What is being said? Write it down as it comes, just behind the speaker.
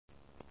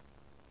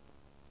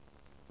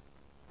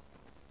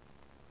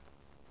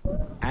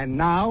And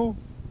now,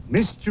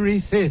 Mystery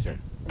Theater.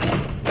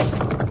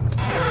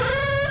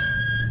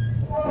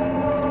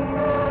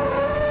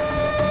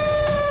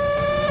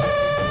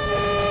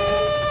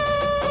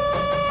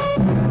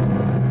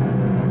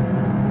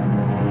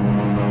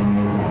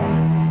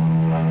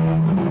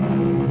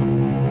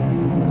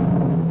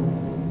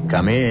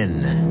 Come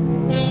in.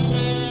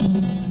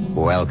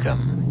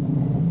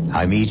 Welcome.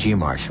 I'm E.G.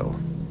 Marshall.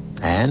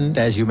 And,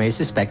 as you may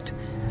suspect,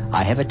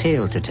 I have a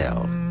tale to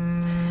tell.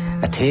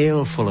 A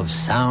tale full of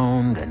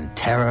sound and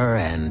terror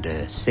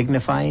and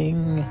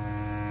signifying...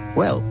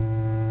 Well,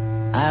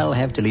 I'll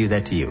have to leave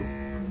that to you.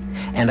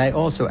 And I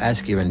also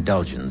ask your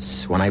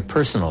indulgence when I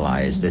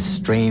personalize this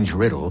strange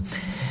riddle,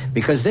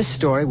 because this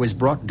story was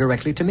brought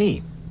directly to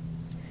me.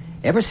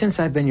 Ever since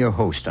I've been your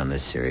host on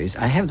this series,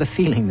 I have the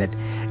feeling that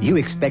you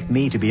expect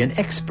me to be an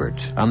expert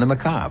on the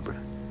macabre.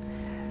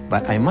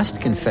 But I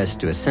must confess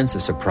to a sense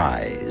of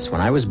surprise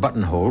when I was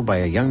buttonholed by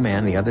a young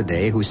man the other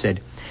day who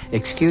said,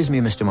 "Excuse me,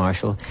 Mr.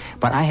 Marshall,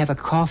 but I have a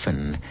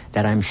coffin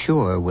that I'm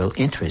sure will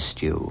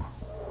interest you."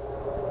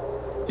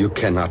 You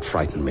cannot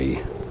frighten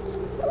me.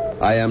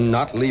 I am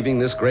not leaving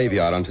this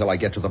graveyard until I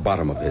get to the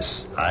bottom of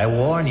this. I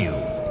warn you,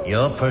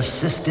 your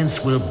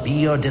persistence will be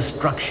your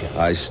destruction.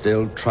 I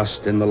still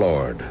trust in the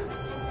Lord.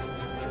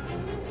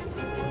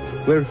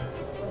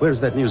 Where's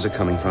that music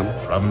coming from?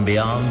 From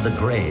beyond the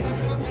grave.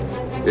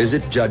 Is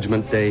it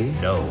Judgment Day?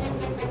 No.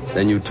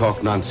 Then you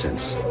talk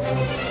nonsense.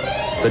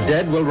 The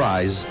dead will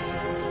rise.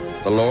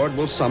 The Lord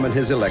will summon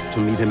his elect to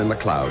meet him in the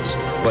clouds.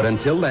 But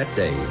until that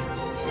day,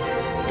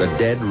 the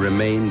dead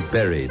remain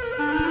buried.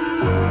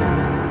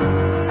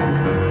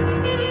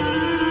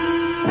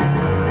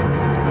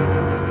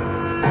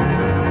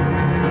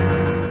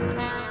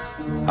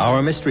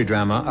 Our mystery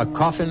drama, A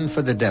Coffin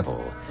for the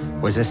Devil,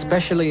 was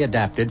especially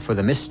adapted for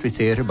the Mystery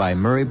Theater by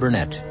Murray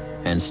Burnett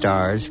and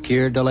stars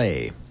Keir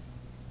Dullea.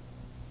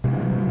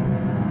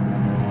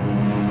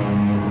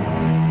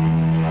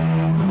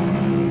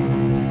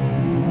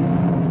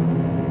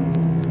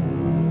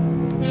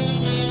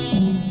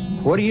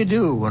 What do you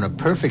do when a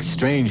perfect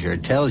stranger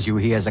tells you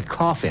he has a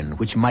coffin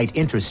which might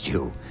interest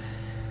you?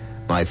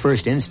 My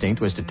first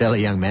instinct was to tell a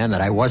young man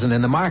that I wasn't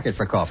in the market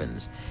for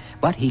coffins.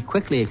 But he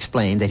quickly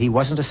explained that he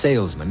wasn't a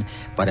salesman,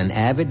 but an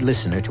avid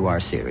listener to our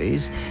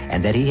series,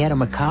 and that he had a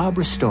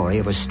macabre story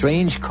of a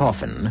strange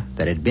coffin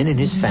that had been in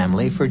his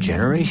family for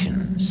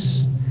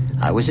generations.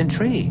 I was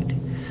intrigued.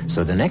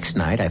 So the next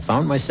night I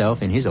found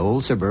myself in his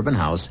old suburban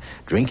house,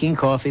 drinking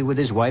coffee with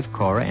his wife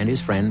Cora and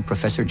his friend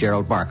Professor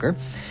Gerald Barker,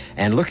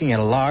 and looking at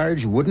a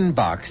large wooden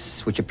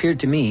box which appeared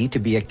to me to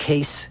be a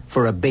case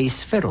for a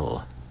bass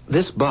fiddle.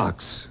 This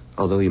box,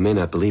 although you may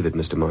not believe it,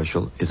 Mr.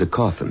 Marshall, is a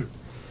coffin.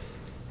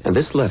 And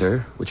this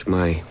letter, which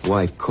my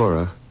wife,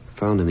 Cora,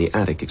 found in the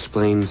attic,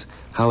 explains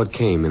how it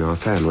came in our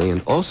family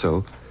and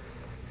also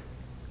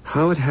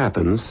how it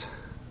happens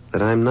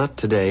that I'm not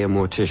today a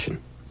mortician.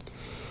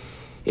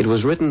 It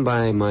was written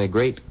by my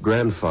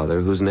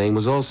great-grandfather, whose name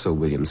was also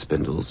William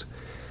Spindles,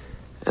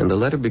 and the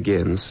letter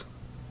begins,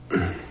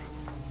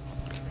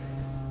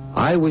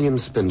 I, William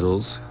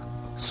Spindles,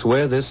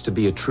 swear this to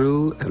be a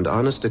true and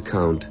honest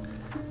account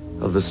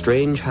of the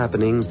strange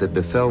happenings that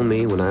befell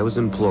me when I was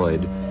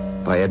employed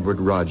by Edward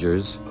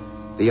Rogers,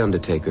 the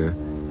undertaker,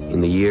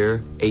 in the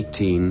year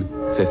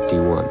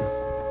 1851.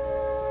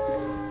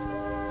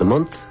 The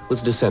month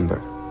was December,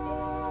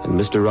 and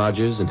Mr.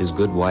 Rogers and his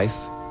good wife,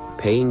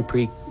 paying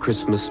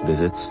pre-Christmas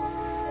visits,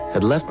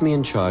 had left me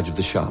in charge of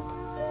the shop.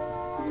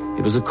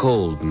 It was a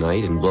cold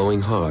night and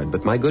blowing hard,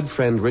 but my good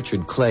friend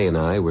Richard Clay and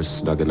I were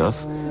snug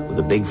enough with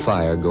a big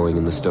fire going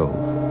in the stove.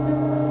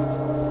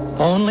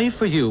 Only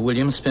for you,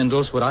 William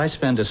Spindles, would I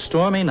spend a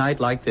stormy night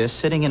like this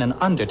sitting in an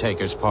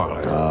undertaker's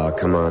parlor. Ah,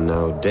 come on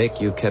now, Dick.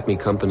 You've kept me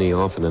company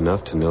often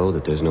enough to know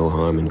that there's no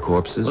harm in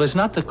corpses. Well, it's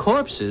not the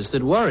corpses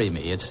that worry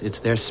me. It's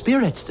their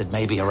spirits that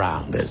may be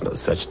around. There's no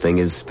such thing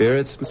as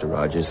spirits. Mr.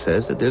 Rogers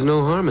says that there's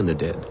no harm in the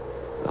dead.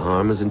 The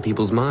harm is in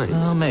people's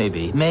minds. Oh,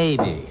 maybe.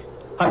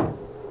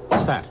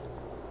 What's that?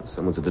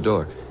 Someone's at the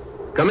door.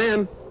 Come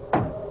in.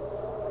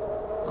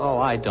 Oh,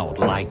 I don't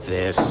like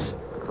this.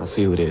 I'll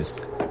see who it is.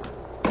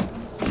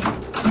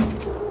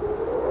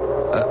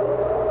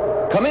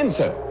 Come in,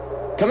 sir.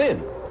 Come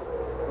in.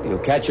 You'll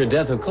catch your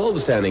death of cold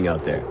standing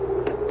out there.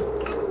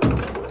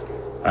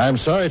 I'm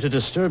sorry to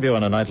disturb you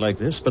on a night like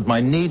this, but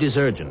my need is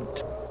urgent.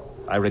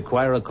 I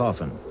require a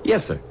coffin.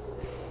 Yes, sir.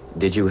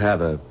 Did you have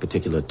a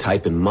particular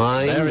type in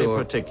mind? Very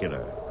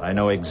particular. I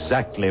know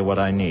exactly what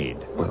I need.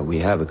 Well, we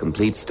have a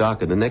complete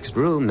stock in the next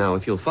room. Now,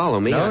 if you'll follow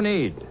me... No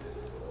need.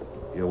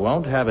 You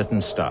won't have it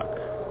in stock.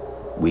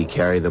 We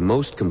carry the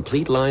most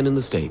complete line in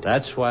the state.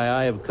 That's why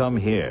I have come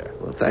here.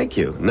 Well, thank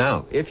you.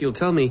 Now, if you'll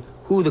tell me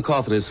who the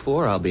coffin is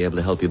for, I'll be able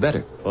to help you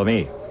better. For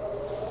me.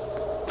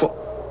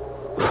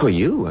 For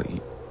you?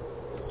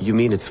 You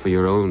mean it's for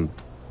your own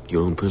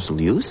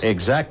personal use?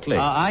 Exactly.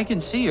 I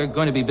can see you're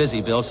going to be busy,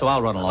 Bill, so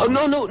I'll run along.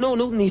 Oh,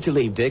 no need to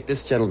leave, Dick.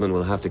 This gentleman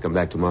will have to come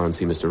back tomorrow and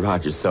see Mr.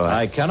 Rogers, so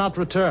I cannot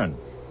return.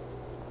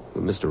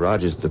 Well, Mr.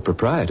 Rogers is the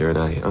proprietor, and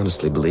I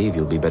honestly believe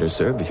you'll be better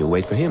served if you'll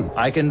wait for him.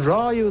 I can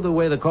draw you the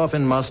way the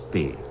coffin must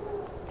be.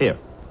 Here,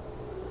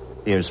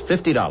 Here's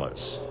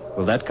 $50.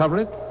 Will that cover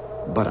it?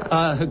 But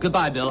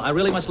Goodbye, Bill. I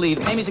really must leave.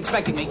 Amy's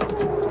expecting me.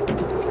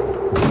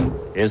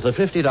 Is the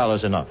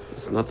 $50 enough?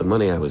 it's not the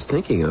money I was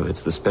thinking of.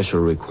 It's the special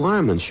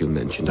requirements you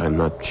mentioned. I'm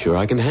not sure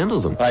I can handle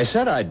them. I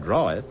said I'd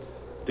draw it.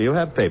 Do you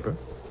have paper?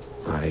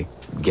 I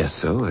guess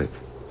so.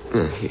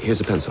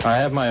 Here's a pencil. I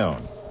have my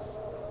own.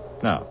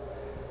 Now,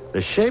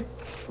 the shape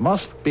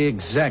must be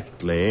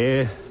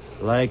exactly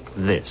like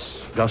this.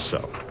 Just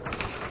so.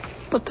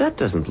 But that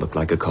doesn't look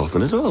like a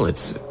coffin at all.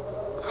 It's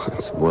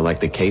more like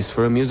the case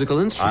for a musical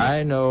instrument.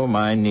 I know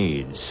my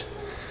needs.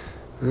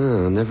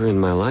 Oh, never in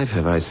my life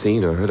have I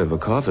seen or heard of a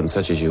coffin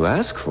such as you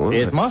ask for.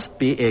 It must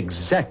be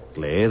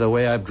exactly the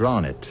way I've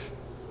drawn it.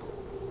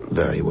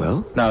 Very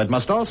well. Now, it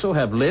must also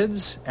have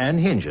lids and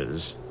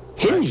hinges.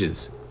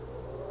 Hinges?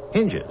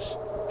 Hinges.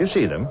 You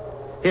see them?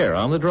 Here,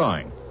 on the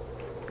drawing.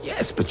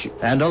 Yes, but you...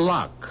 And a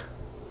lock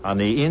on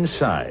the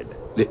inside.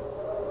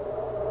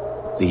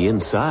 The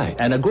inside?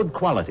 And a good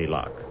quality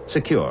lock.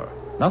 Secure.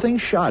 Nothing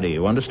shoddy,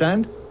 you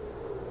understand?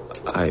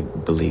 I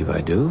believe I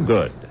do.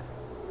 Good.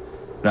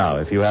 Now,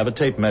 if you have a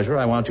tape measure,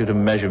 I want you to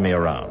measure me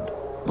around.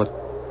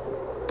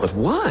 But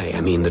why?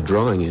 I mean, the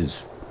drawing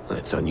is...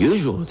 It's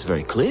unusual. It's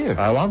very clear.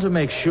 I want to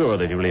make sure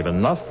that you leave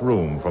enough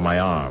room for my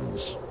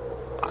arms.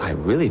 I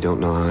really don't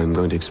know how I'm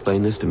going to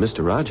explain this to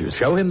Mr. Rogers.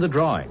 Show him the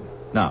drawing.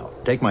 Now,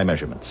 take my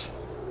measurements.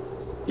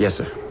 Yes,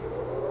 sir.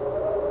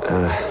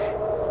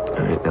 All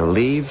right, now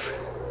leave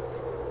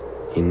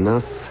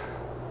enough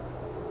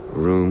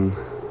room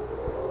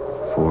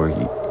for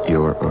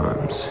your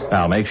arms.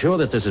 Now, make sure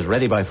that this is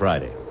ready by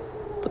Friday.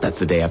 But that's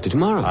the day after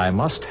tomorrow. I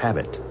must have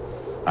it.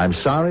 I'm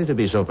sorry to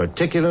be so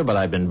particular, but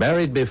I've been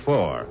married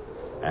before.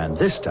 And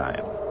this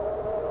time,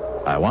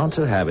 I want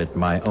to have it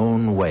my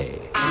own way.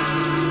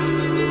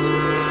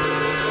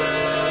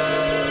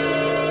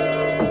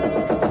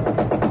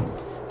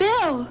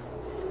 Bill!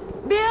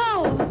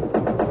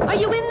 Bill! Are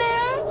you in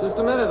there? Just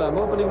a minute. I'm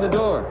opening the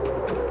door.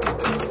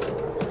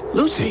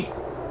 Lucy,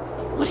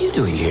 what are you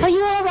doing here? Are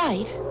you all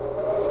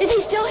right? Is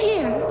he still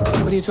here?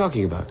 What are you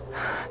talking about?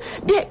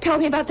 Dick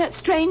told me about that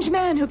strange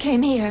man who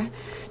came here.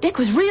 Dick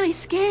was really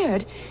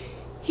scared.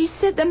 He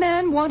said the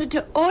man wanted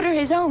to order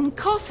his own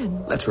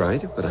coffin. That's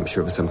right, but I'm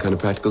sure it was some kind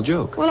of practical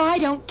joke. Well, I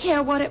don't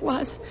care what it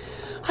was.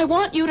 I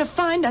want you to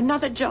find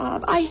another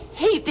job. I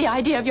hate the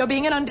idea of your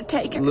being an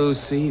undertaker.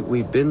 Lucy,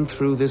 we've been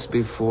through this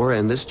before,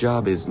 and this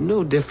job is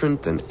no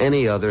different than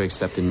any other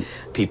except in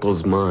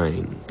people's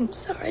minds. I'm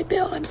sorry,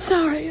 Bill. I'm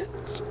sorry.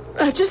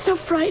 I was just so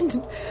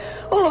frightened.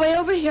 All the way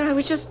over here, I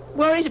was just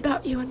worried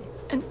about you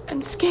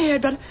and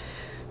scared,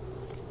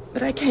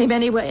 but I came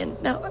anyway,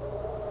 and now...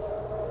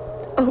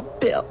 Oh,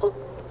 Bill,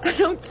 I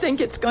don't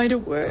think it's going to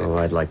work. Oh,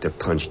 I'd like to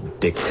punch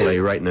Dick Clay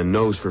right in the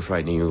nose for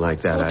frightening you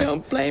like that.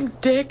 Don't blame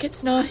Dick.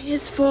 It's not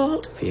his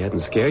fault. If he hadn't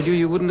scared you,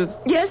 you wouldn't have...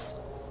 Yes,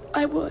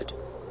 I would.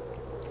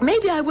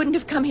 Maybe I wouldn't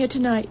have come here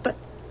tonight, but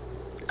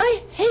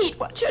I hate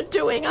what you're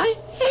doing. I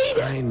hate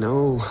it. I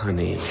know,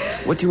 honey.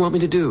 What do you want me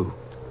to do?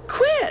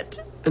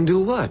 Quit. And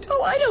do what?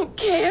 Oh, I don't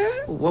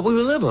care. What will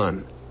you live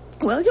on?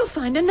 Well, you'll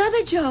find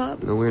another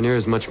job. Nowhere near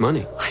as much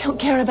money. I don't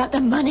care about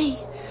the money.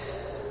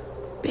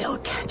 Bill,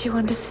 can't you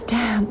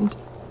understand?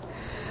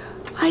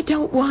 I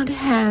don't want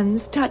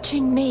hands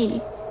touching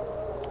me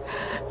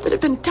that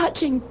have been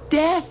touching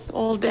death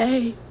all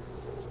day.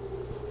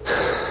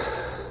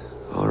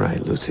 All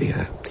right, Lucy.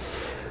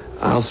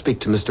 I'll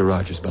speak to Mr.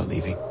 Rogers about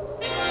leaving.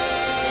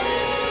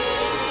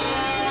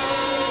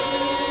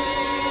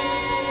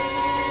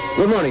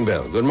 Good morning,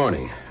 Bill. Good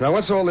morning. Now,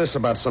 what's all this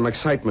about some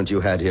excitement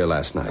you had here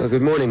last night?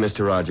 Good morning,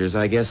 Mr. Rogers.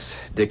 I guess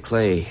Dick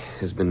Clay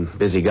has been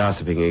busy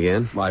gossiping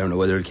again. Well, I don't know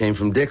whether it came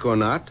from Dick or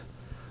not,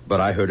 but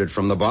I heard it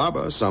from the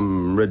barber.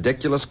 Some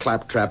ridiculous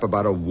claptrap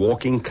about a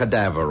walking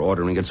cadaver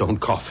ordering its own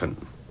coffin.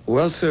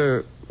 Well,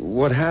 sir,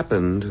 what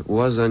happened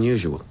was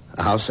unusual.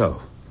 How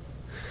so?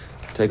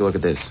 Take a look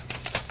at this.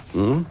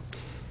 Hmm?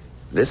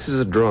 This is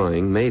a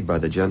drawing made by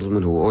the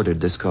gentleman who ordered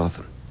this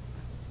coffin.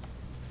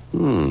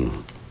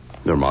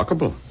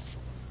 Remarkable.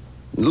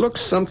 It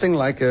looks something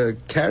like a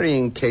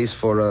carrying case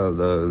for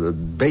the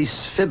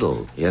bass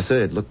fiddle. Yes, sir,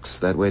 it looks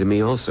that way to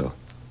me also.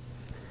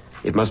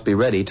 It must be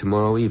ready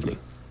tomorrow evening.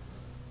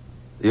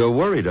 You're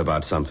worried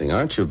about something,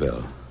 aren't you,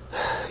 Bill?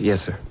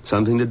 Yes, sir.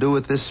 Something to do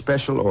with this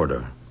special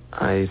order.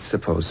 I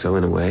suppose so,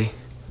 in a way.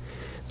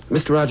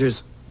 Mr.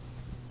 Rogers,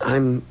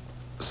 I'm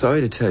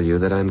sorry to tell you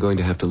that I'm going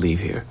to have to leave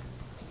here.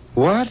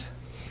 What?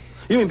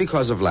 You mean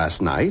because of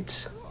last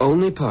night?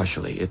 Only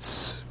partially.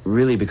 It's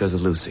really because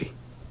of Lucy.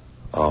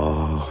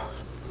 Oh,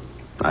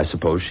 I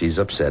suppose she's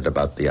upset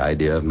about the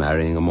idea of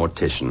marrying a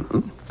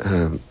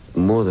mortician.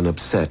 More than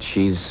upset.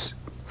 She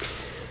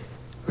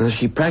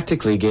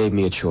practically gave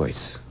me a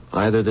choice.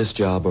 Either this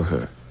job or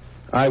her.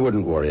 I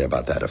wouldn't worry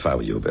about that if I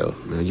were you, Bill.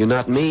 You're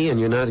not me, and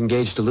you're not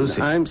engaged to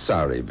Lucy. I'm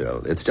sorry,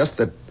 Bill. It's just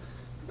that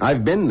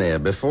I've been there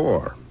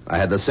before. I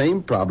had the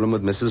same problem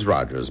with Mrs.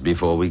 Rogers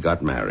before we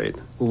got married.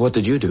 What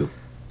did you do?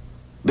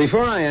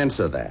 Before I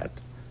answer that,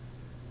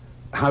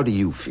 how do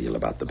you feel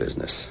about the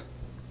business?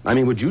 I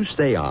mean, would you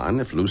stay on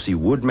if Lucy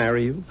would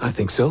marry you? I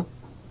think so.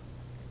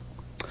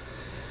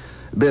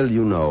 Bill,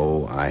 you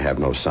know I have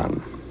no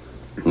son.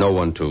 No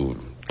one to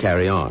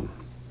carry on.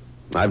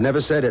 I've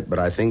never said it, but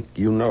I think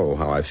you know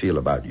how I feel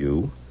about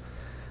you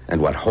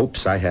and what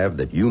hopes I have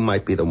that you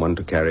might be the one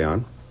to carry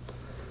on.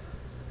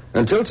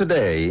 Until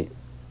today,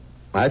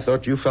 I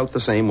thought you felt the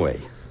same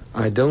way.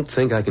 I don't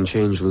think I can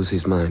change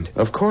Lucy's mind.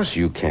 Of course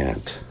you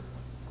can't.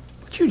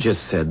 But you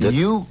just said that...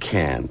 You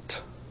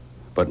can't,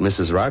 but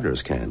Mrs.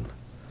 Rogers can.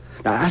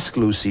 Now, ask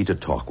Lucy to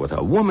talk with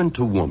her, woman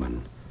to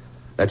woman.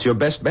 That's your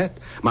best bet.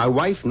 My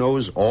wife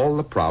knows all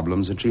the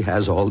problems, and she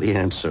has all the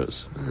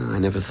answers. I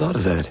never thought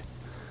of that.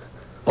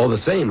 All the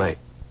same, I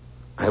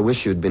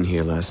wish you'd been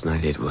here last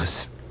night. It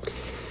was...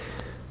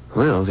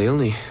 Well, the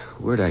only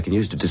word I can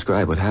use to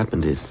describe what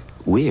happened is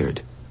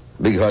weird.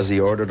 Because he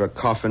ordered a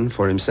coffin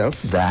for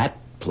himself? That,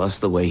 plus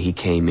the way he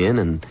came in,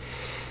 and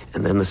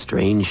then the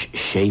strange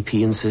shape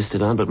he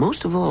insisted on. But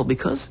most of all,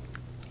 because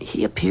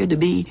he appeared to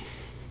be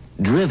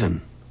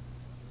driven.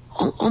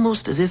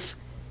 Almost as if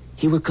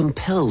he were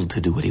compelled to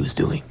do what he was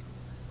doing.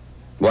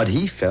 What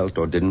he felt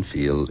or didn't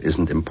feel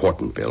isn't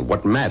important, Bill.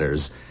 What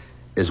matters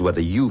is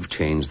whether you've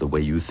changed the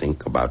way you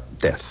think about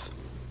death.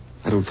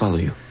 I don't follow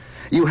you.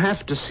 You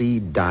have to see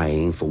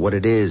dying for what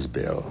it is,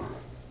 Bill.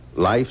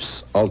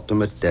 Life's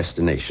ultimate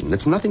destination.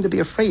 It's nothing to be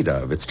afraid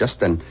of. It's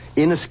just an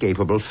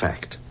inescapable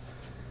fact.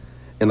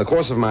 In the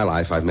course of my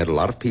life, I've met a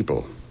lot of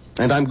people,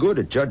 and I'm good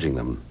at judging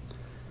them.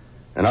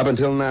 And up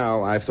until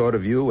now, I've thought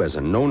of you as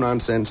a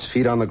no-nonsense,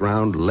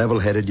 feet-on-the-ground,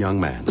 level-headed young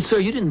man. But, sir,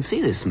 you didn't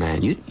see this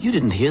man. You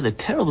didn't hear the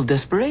terrible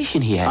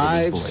desperation he had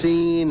in his voice. I've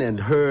seen and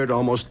heard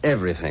almost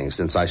everything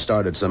since I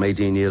started some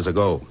 18 years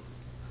ago.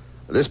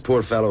 This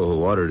poor fellow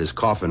who ordered his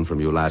coffin from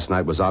you last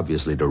night was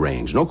obviously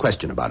deranged. No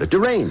question about it.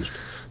 Deranged.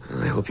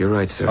 I hope you're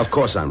right, sir. Of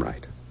course I'm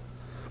right.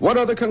 What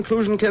other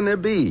conclusion can there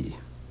be?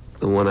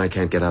 The one I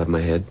can't get out of my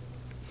head.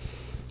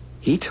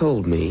 He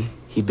told me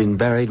he'd been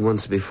buried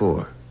once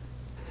before.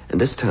 And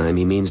this time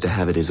he means to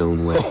have it his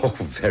own way. Oh,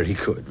 very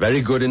good.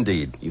 Very good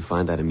indeed. You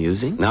find that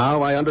amusing?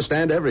 Now I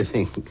understand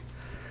everything.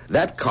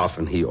 That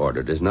coffin he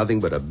ordered is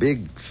nothing but a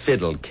big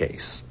fiddle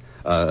case.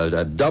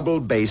 A double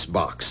bass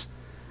box.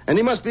 And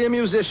he must be a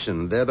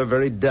musician. They're the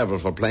very devil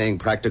for playing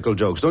practical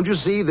jokes. Don't you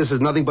see? This is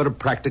nothing but a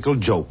practical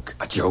joke.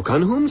 A joke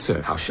on whom,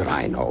 sir? How should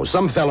I know?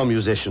 Some fellow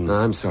musician. No,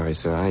 I'm sorry,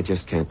 sir. I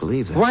just can't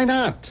believe that. Why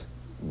not?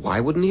 Why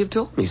wouldn't he have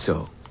told me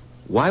so?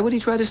 Why would he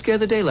try to scare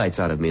the daylights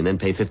out of me and then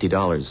pay $50?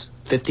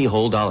 $50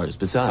 whole dollars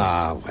besides.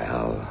 Ah,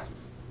 well.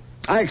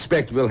 I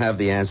expect we'll have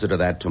the answer to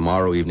that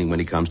tomorrow evening when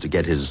he comes to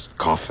get his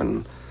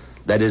coffin.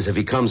 That is, if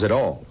he comes at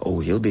all. Oh,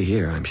 he'll be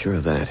here. I'm sure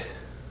of that.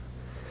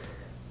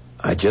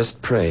 I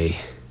just pray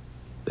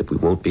that we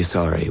won't be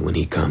sorry when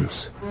he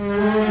comes.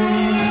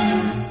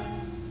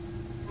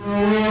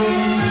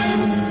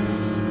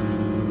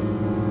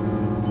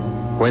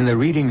 When the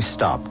reading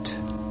stopped,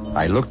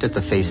 I looked at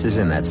the faces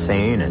in that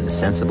sane and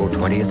sensible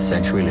 20th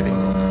century living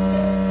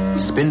room.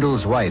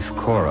 Spindle's wife,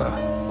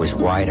 Cora, was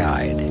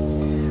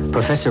wide-eyed.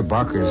 Professor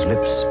Barker's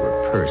lips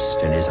were pursed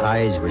and his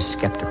eyes were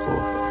skeptical.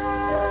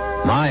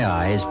 My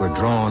eyes were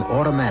drawn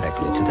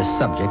automatically to the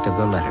subject of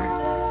the letter.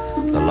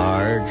 The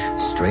large,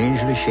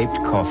 strangely shaped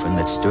coffin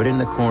that stood in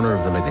the corner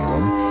of the living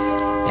room,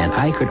 and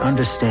I could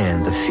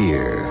understand the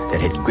fear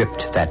that had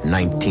gripped that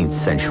 19th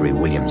century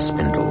William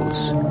Spindles.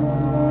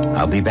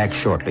 I'll be back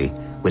shortly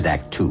with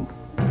Act 2.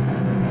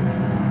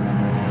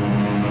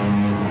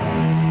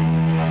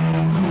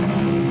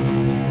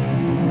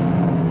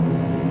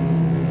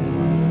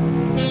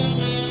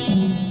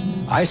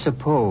 I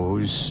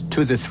suppose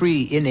to the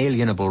three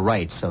inalienable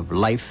rights of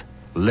life,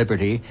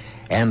 liberty,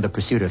 and the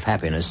pursuit of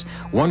happiness,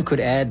 one could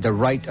add the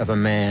right of a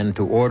man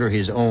to order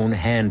his own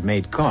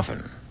handmade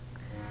coffin.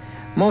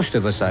 Most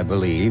of us, I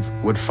believe,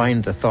 would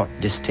find the thought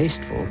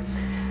distasteful,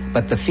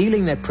 but the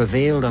feeling that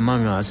prevailed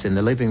among us in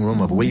the living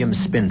room of William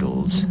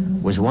Spindles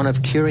was one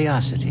of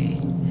curiosity.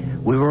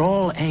 We were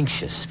all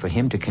anxious for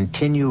him to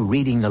continue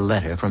reading the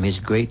letter from his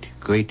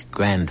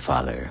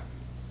great-great-grandfather.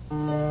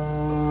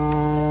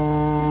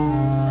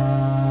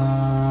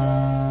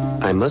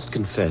 I must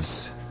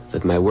confess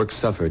that my work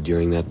suffered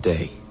during that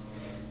day.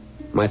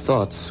 My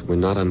thoughts were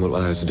not on what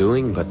I was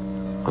doing, but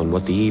on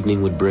what the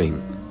evening would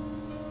bring,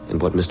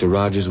 and what Mr.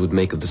 Rogers would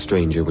make of the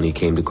stranger when he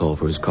came to call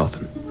for his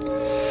coffin.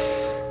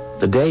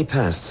 The day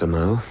passed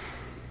somehow.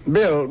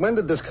 Bill, when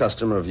did this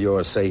customer of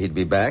yours say he'd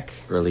be back?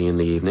 Early in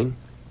the evening.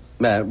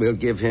 We'll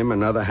give him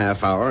another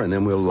half hour, and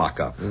then we'll lock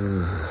up.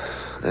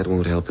 That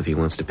won't help if he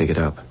wants to pick it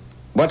up.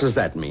 What does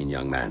that mean,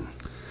 young man?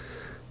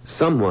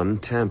 Someone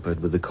tampered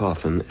with the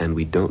coffin, and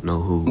we don't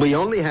know who. We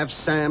only have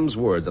Sam's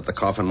word that the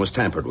coffin was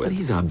tampered with. But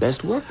he's our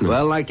best workman.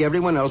 Well, like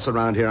everyone else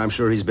around here, I'm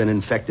sure he's been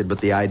infected with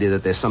the idea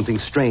that there's something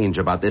strange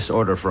about this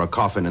order for a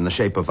coffin in the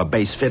shape of a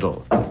bass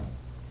fiddle.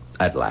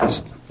 At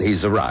last,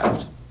 he's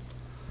arrived.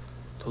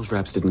 Those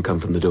raps didn't come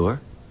from the door?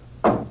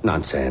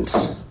 Nonsense.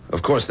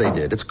 Of course they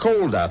did. It's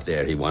cold out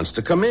there. He wants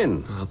to come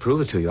in. I'll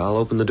prove it to you. I'll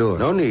open the door.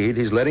 No need.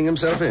 He's letting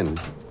himself in.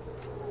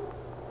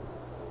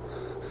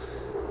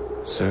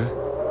 Sir?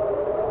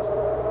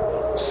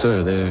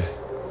 Sir,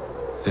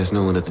 there's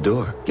no one at the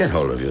door. Get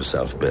hold of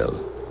yourself,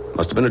 Bill.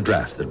 Must have been a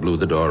draft that blew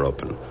the door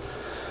open.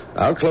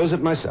 I'll close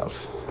it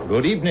myself.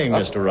 Good evening,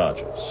 Mr.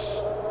 Rogers.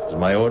 Is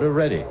my order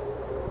ready?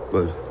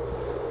 Well,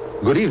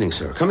 good evening,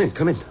 sir. Come in,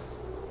 come in.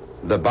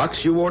 The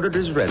box you ordered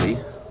is ready.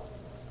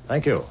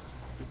 Thank you.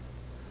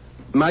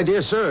 My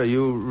dear sir,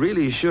 you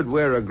really should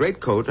wear a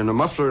greatcoat and a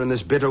muffler in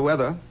this bitter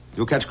weather.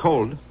 You'll catch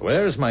cold.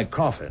 Where's my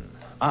coffin?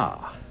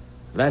 Ah,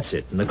 that's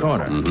it, in the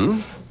corner.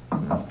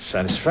 Mm-hmm.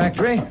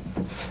 Satisfactory?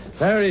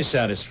 Very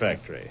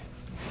satisfactory.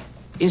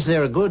 Is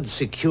there a good,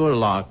 secure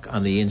lock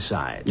on the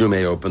inside? You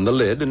may open the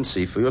lid and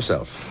see for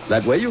yourself.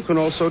 That way you can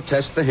also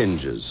test the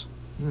hinges.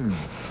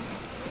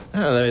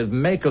 The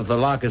make of the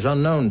lock is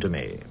unknown to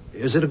me.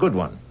 Is it a good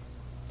one?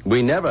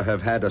 We never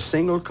have had a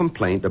single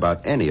complaint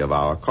about any of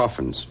our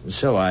coffins.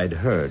 So I'd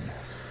heard.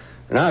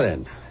 Now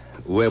then,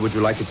 where would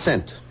you like it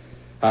sent?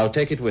 I'll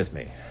take it with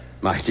me.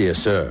 My dear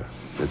sir,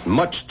 it's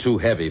much too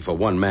heavy for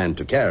one man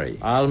to carry.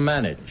 I'll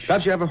manage.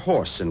 Don't you have a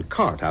horse and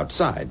cart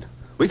outside?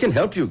 We can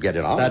help you get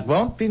it on. That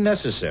won't be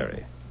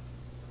necessary.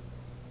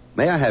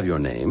 May I have your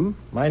name?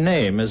 My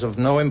name is of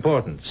no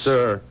importance.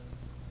 Sir,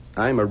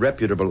 I'm a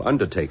reputable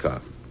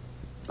undertaker.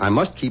 I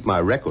must keep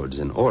my records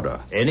in order.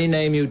 Any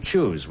name you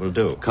choose will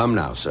do. Come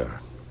now, sir.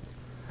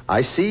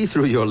 I see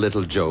through your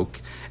little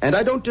joke, and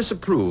I don't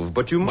disapprove,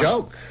 but you must...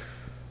 Joke?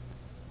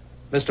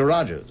 Mr.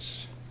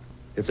 Rogers,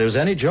 if there's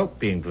any joke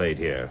being played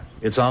here,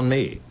 it's on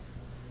me.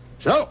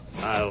 So,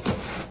 I'll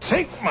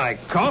take my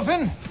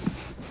coffin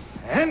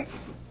and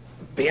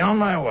be on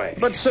my way.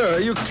 But, sir,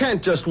 you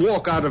can't just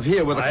walk out of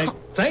here with a...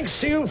 Thanks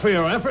to you for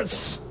your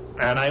efforts,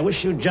 and I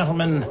wish you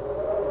gentlemen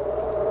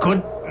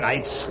good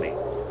night's sleep.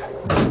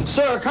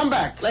 Sir, come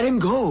back. Let him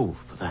go.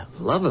 For the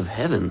love of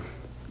heaven.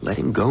 Let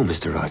him go,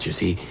 Mr. Rogers.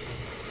 He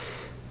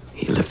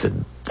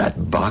lifted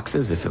that box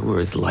as if it were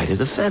as light as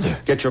a feather.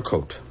 Get your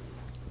coat.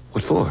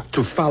 What for?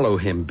 To follow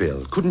him,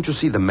 Bill. Couldn't you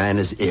see the man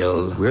is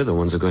ill? We're the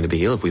ones who are going to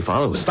be ill if we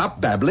follow him.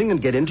 Stop babbling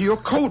and get into your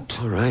coat.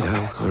 All right,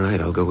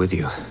 I'll go with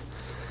you.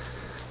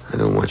 I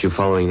don't want you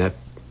following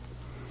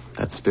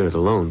that spirit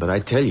alone, but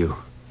I tell you,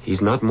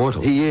 he's not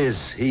mortal. He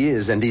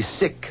is, and he's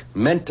sick,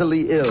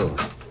 mentally ill.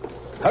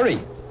 Hurry.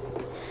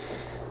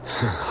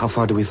 How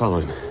far do we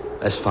follow him?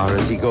 As far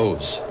as he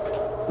goes.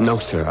 No,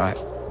 sir,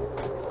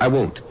 I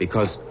won't,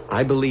 because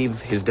I believe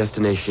his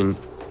destination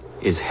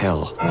is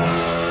hell.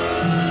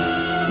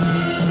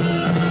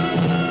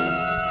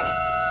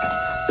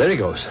 There he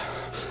goes.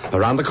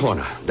 Around the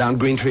corner, down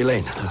Green Tree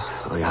Lane.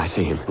 Oh, yeah, I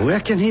see him. Where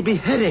can he be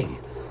heading?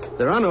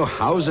 There are no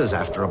houses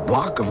after a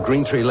block of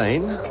Green Tree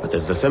Lane. But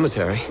there's the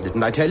cemetery.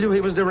 Didn't I tell you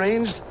he was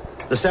deranged?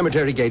 The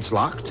cemetery gate's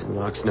locked.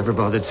 Locks never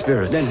bothered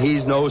spirits. Then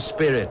he's no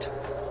spirit.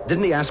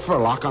 Didn't he ask for a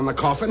lock on the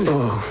coffin?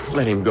 Oh,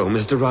 let him go,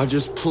 Mr.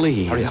 Rogers,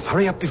 please.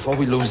 Hurry up before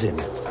we lose him.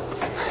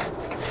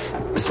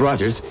 Mr.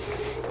 Rogers,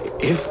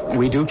 if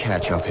we do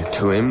catch up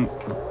to him,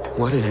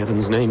 what in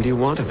heaven's name do you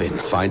want of him?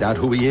 Find out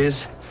who he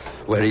is,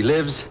 where he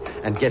lives,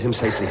 and get him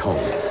safely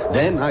home.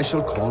 Then I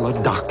shall call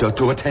a doctor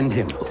to attend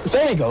him.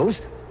 There he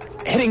goes,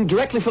 heading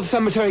directly for the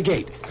cemetery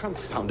gate.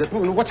 Confound it.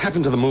 What's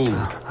happened to the moon?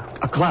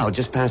 A cloud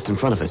just passed in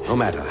front of it. No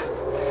matter.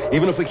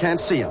 Even if we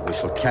can't see him, we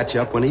shall catch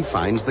up when he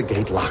finds the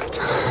gate locked.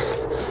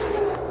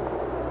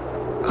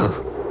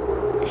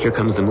 Oh, here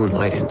comes the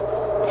moonlight, and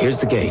here's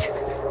the gate.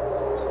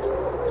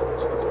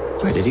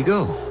 Where did he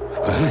go?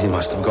 Well, he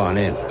must have gone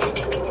in.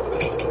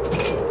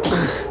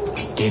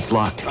 Gate's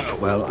locked.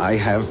 Well, I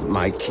have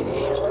my key.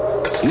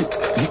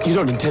 You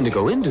don't intend to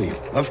go in, do you?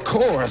 Of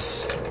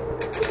course.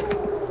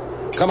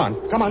 Come on.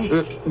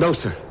 No,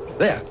 sir.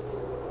 There.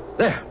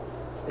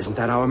 Isn't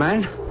that our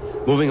man?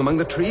 Moving among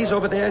the trees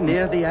over there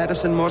near the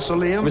Addison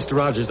Mausoleum? Mr.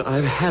 Rogers,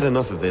 I've had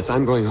enough of this.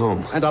 I'm going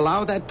home. And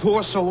allow that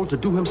poor soul to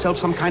do himself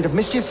some kind of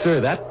mischief? Sir,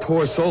 that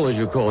poor soul, as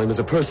you call him, is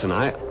a person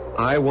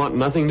I want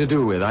nothing to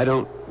do with. I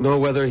don't know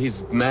whether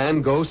he's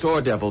man, ghost,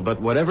 or devil, but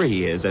whatever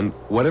he is, and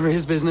whatever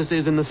his business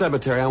is in the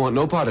cemetery, I want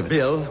no part of it.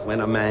 Bill, when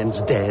a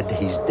man's dead,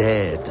 he's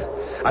dead.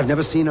 I've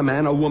never seen a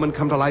man or woman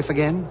come to life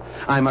again.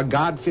 I'm a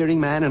God-fearing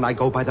man, and I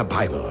go by the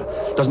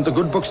Bible. Doesn't the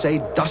good book say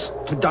dust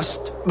to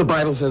dust? The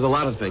Bible says a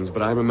lot of things,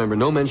 but I remember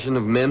no mention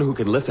of men who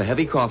could lift a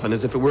heavy coffin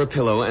as if it were a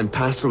pillow and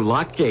pass through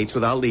locked gates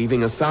without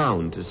leaving a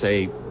sound, to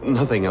say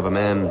nothing of a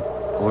man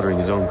ordering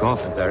his own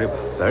coffin.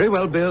 Very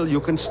well, Bill.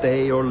 You can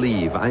stay or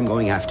leave. I'm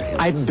going after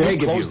him. I beg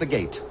of you. Close the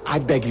gate. I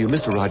beg of you,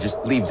 Mr. Rogers,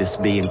 leave this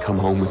be and come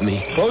home with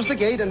me. Close the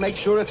gate and make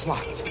sure it's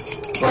locked.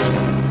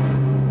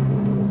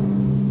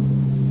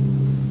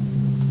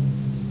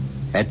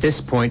 At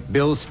this point,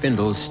 Bill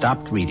Spindles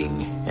stopped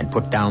reading and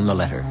put down the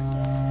letter.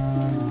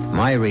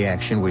 My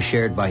reaction was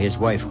shared by his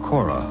wife,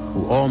 Cora,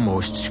 who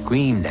almost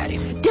screamed at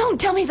him. Don't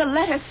tell me the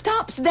letter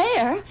stops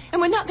there, and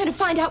we're not going to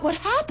find out what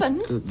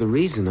happened. The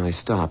reason I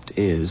stopped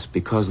is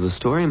because the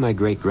story my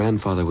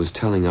great-grandfather was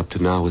telling up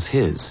to now was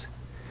his.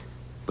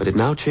 But it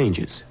now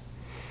changes.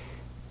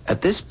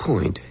 At this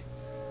point,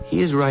 he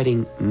is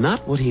writing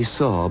not what he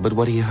saw, but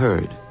what he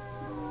heard,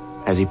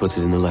 as he puts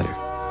it in the letter.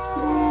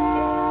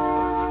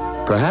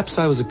 Perhaps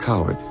I was a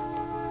coward,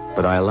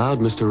 but I allowed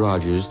Mr.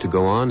 Rogers to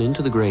go on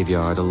into the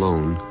graveyard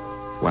alone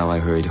while I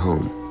hurried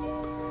home.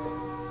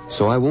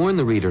 So I warn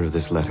the reader of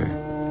this letter.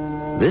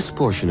 This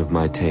portion of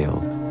my tale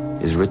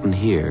is written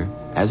here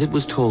as it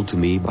was told to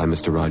me by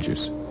Mr.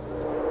 Rogers.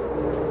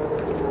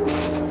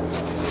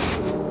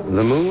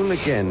 The moon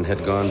again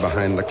had gone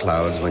behind the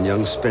clouds when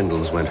young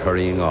Spindles went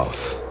hurrying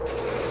off.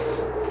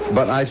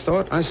 But I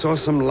thought I saw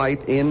some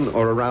light in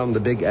or around the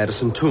big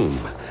Addison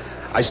tomb.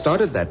 I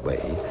started that way,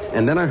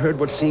 and then I heard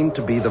what seemed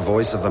to be the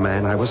voice of the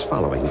man I was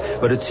following,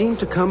 but it seemed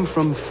to come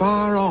from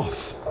far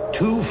off.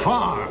 Too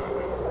far.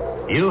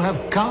 You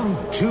have come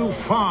too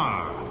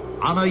far.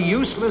 On a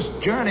useless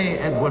journey,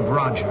 Edward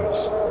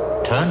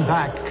Rogers. Turn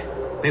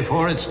back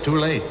before it's too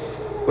late.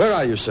 Where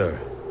are you, sir?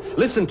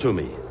 Listen to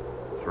me.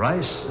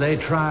 Thrice they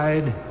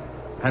tried,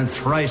 and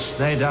thrice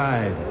they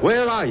died.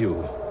 Where are you?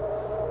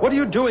 What are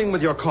you doing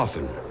with your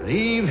coffin?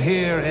 Leave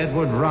here,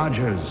 Edward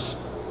Rogers.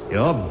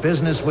 Your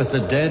business with the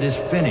dead is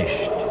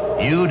finished.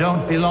 You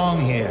don't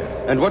belong here.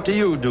 And what do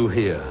you do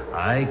here?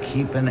 I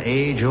keep an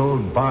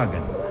age-old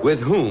bargain. With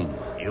whom?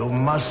 You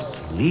must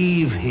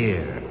leave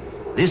here.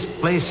 This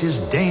place is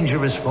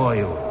dangerous for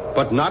you.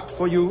 But not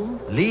for you?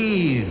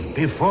 Leave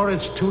before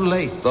it's too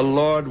late. The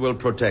Lord will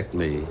protect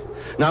me.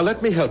 Now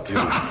let me help you.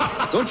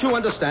 Don't you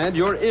understand?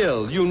 You're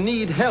ill. You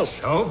need help.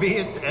 So be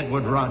it,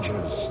 Edward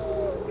Rogers.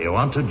 You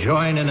want to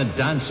join in a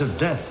dance of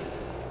death?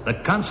 The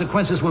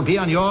consequences will be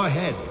on your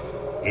head.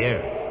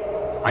 Here,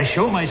 I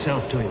show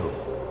myself to you.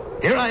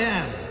 Here I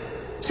am.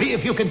 See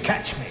if you can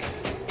catch me.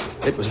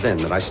 It was then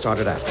that I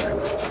started after him.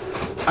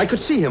 I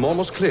could see him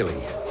almost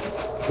clearly.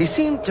 He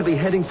seemed to be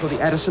heading for the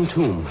Addison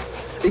tomb.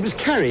 He was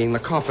carrying the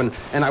coffin,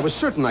 and I was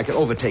certain I could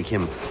overtake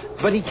him.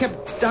 But he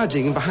kept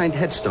dodging behind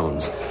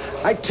headstones.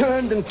 I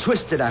turned and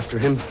twisted after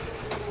him.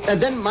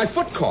 And then my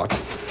foot caught.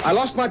 I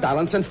lost my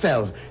balance and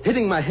fell,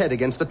 hitting my head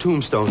against the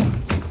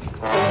tombstone.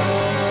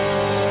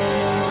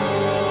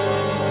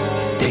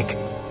 Dick,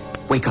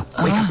 wake up,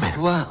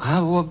 man.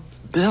 Well,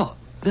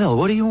 Bill,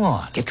 what do you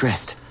want? Get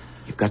dressed.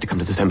 You've got to come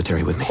to the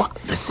cemetery with me. What?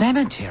 The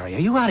cemetery? Are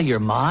you out of your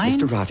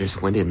mind? Mr.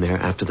 Rogers went in there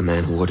after the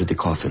man who ordered the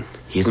coffin.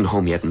 He isn't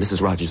home yet, and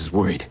Mrs. Rogers is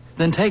worried.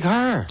 Then take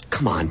her.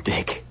 Come on,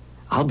 Dick.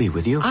 I'll be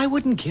with you. I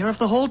wouldn't care if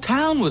the whole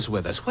town was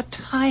with us. What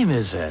time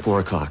is it?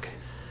 4:00.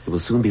 It will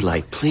soon be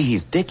light.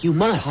 Please, Dick, you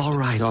must. All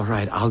right.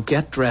 I'll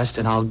get dressed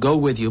and I'll go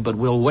with you, but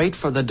we'll wait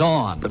for the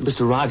dawn. But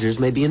Mr. Rogers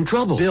may be in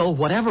trouble. Bill,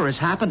 whatever has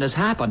happened has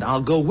happened.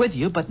 I'll go with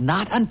you, but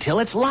not until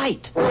it's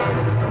light.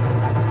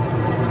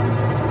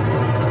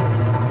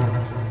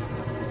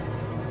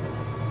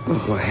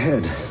 Oh, my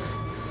head.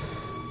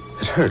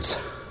 It hurts.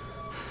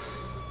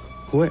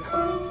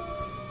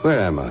 Where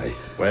am I?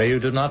 Where you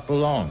do not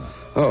belong.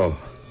 Oh,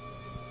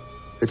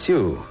 it's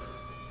you.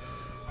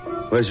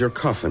 Where's your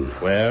coffin?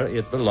 Where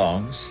it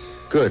belongs.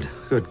 Good.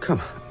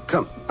 Come.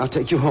 I'll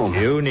take you home.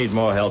 You need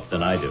more help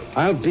than I do.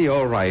 I'll be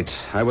all right.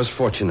 I was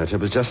fortunate. It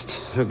was just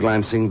a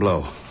glancing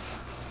blow.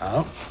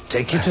 I'll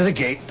take you to the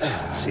gate.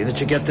 See that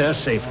you get there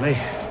safely.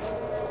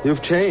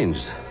 You've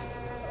changed.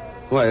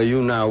 Why are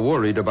you now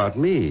worried about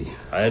me?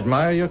 I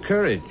admire your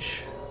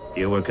courage.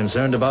 You were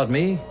concerned about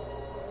me.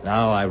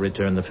 Now I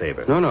return the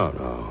favor.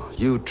 No.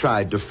 You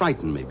tried to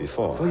frighten me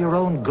before. For your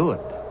own good.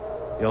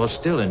 You're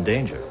still in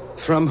danger.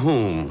 From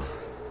whom?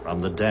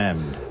 From the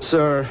damned.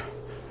 Sir,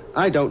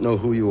 I don't know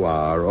who you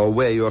are or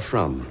where you're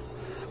from,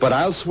 but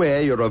I'll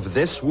swear you're of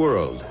this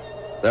world.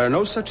 There are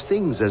no such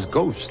things as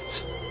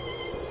ghosts.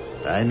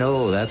 I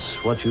know that's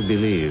what you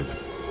believe.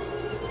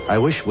 I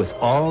wish with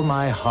all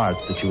my heart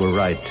that you were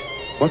right.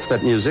 What's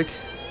that music?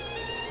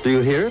 Do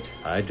you hear it?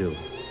 I do.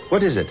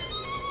 What is it?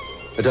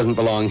 It doesn't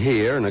belong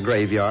here in a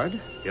graveyard.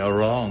 You're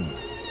wrong.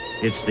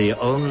 It's the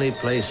only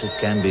place it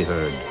can be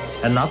heard,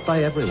 and not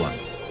by everyone.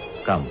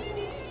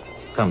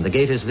 Come, the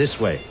gate is this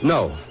way.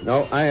 No,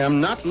 I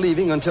am not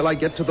leaving until I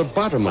get to the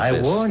bottom of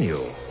this. I warn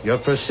you, your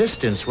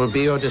persistence will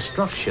be your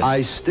destruction.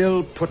 I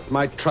still put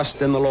my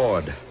trust in the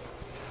Lord.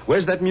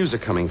 Where's that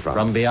music coming from?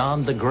 From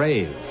beyond the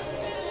grave.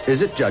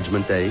 Is it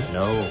Judgment Day?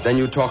 No. Then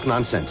you talk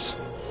nonsense.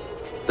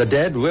 The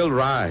dead will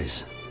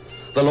rise.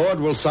 The Lord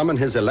will summon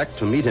his elect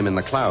to meet him in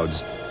the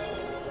clouds.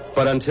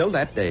 But until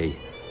that day,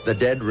 the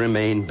dead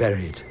remain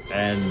buried.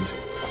 And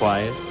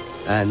quiet?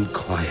 And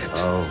quiet.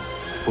 Oh,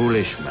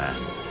 foolish man.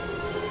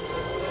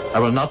 I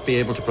will not be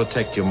able to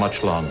protect you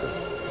much longer.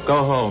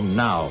 Go home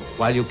now,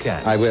 while you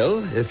can. I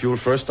will, if you'll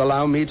first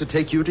allow me to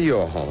take you to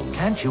your home.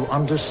 Can't you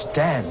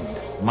understand?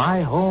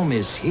 My home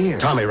is here.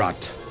 Tommy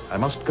rot. I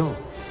must go.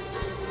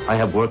 I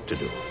have work to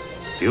do.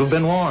 You've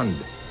been warned.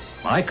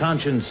 My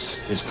conscience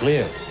is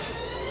clear.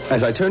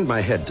 As I turned my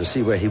head to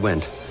see where he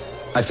went,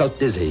 I felt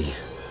dizzy.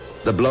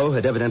 The blow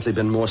had evidently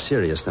been more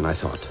serious than I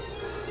thought.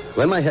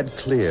 When my head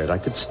cleared, I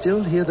could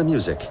still hear the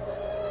music,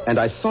 and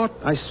I thought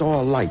I saw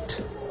a light.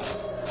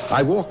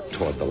 I walked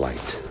toward the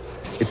light.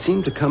 It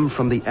seemed to come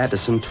from the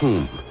Addison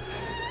tomb.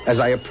 As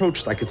I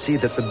approached, I could see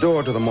that the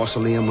door to the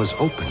mausoleum was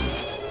open.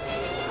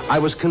 I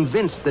was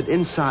convinced that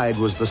inside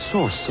was the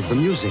source of the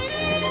music.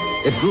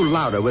 It grew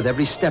louder with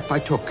every step I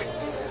took.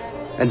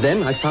 And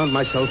then I found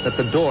myself at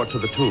the door to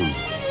the tomb.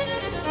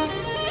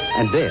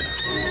 And there,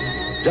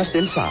 just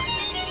inside,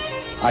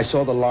 I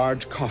saw the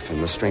large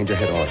coffin the stranger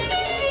had ordered.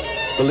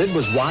 The lid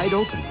was wide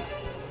open.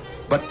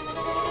 But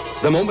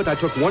the moment I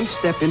took one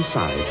step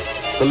inside,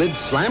 The lid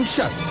slammed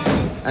shut,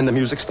 and the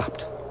music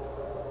stopped.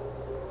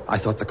 I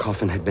thought the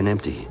coffin had been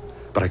empty,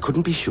 but I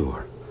couldn't be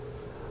sure.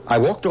 I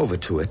walked over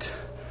to it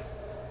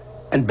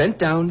and bent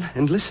down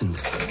and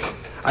listened.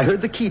 I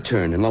heard the key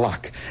turn in the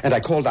lock, and I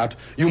called out,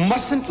 "You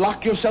mustn't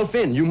lock yourself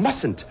in. You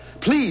mustn't.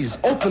 Please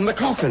open the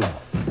coffin."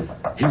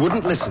 He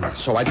wouldn't listen,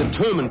 so I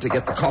determined to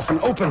get the coffin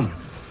open.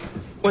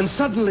 When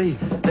suddenly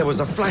there was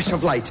a flash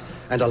of light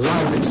and a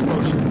loud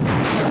explosion.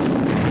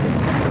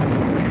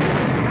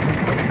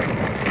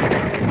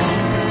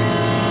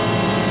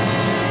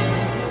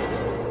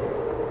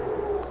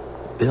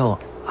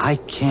 Bill, I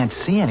can't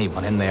see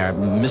anyone in there.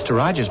 Mr.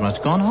 Rogers must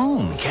have gone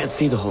home. Can't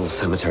see the whole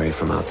cemetery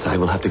from outside.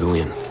 We'll have to go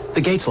in.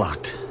 The gate's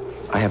locked.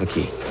 I have a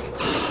key.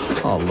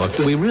 Oh, look,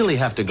 do we really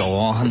have to go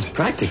on? It's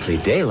practically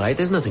daylight.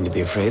 There's nothing to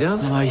be afraid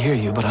of. Well, I hear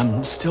you, but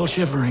I'm still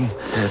shivering.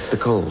 That's the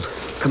cold.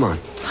 Come on.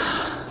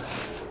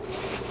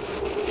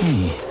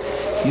 Hey,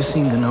 you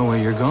seem to know where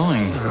you're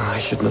going. Oh, I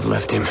shouldn't have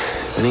left him.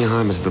 If any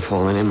harm has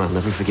befallen him, I'll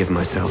never forgive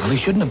myself. Well, he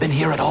shouldn't have been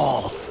here at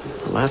all.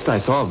 The last I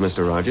saw of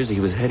Mr. Rogers,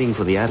 he was heading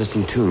for the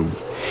Addison tomb.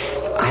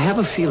 I have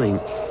a feeling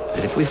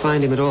that if we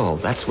find him at all,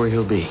 that's where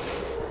he'll be.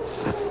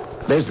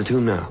 There's the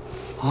tomb now.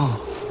 Oh,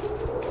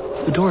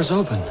 the door's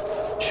open.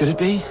 Should it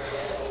be?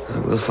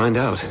 We'll find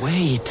out.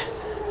 Wait.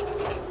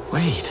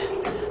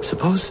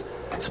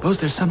 Suppose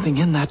there's something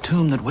in that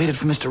tomb that waited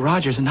for Mr.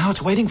 Rogers, and now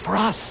it's waiting for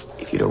us.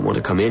 If you don't want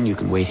to come in, you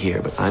can wait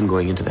here, but I'm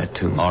going into that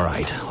tomb. All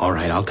right,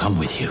 I'll come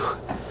with you.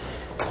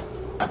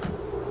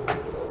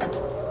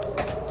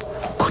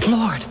 Good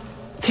Lord,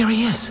 there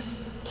he is,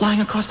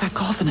 lying across that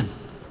coffin,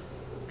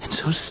 and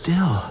so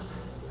still.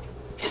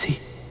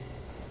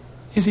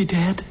 Is he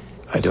dead?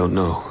 I don't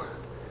know.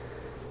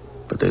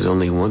 But there's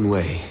only one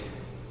way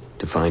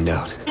to find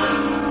out.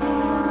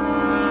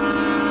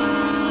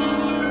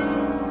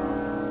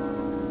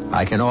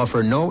 I can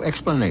offer no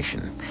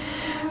explanation,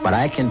 but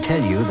I can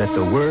tell you that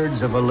the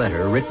words of a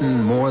letter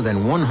written more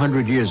than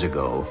 100 years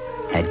ago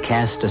had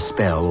cast a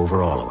spell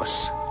over all of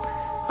us.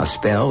 A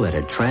spell that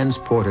had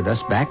transported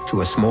us back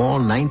to a small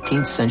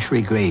 19th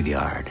century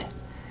graveyard.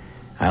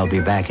 I'll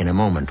be back in a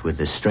moment with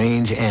the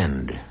strange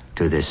end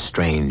to this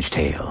strange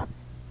tale.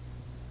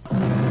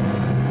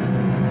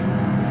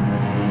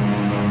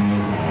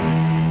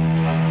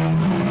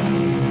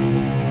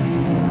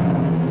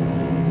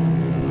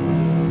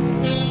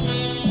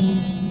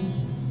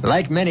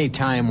 Like many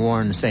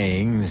time-worn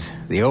sayings,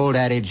 the old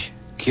adage,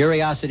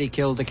 curiosity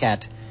killed the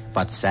cat,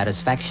 but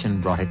satisfaction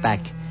brought it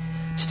back,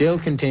 still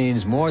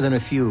contains more than a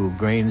few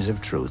grains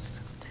of truth.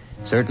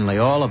 Certainly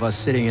all of us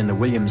sitting in the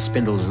William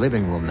Spindle's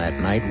living room that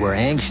night were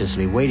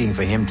anxiously waiting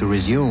for him to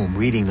resume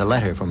reading the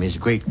letter from his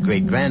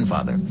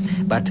great-great-grandfather.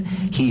 But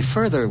he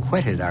further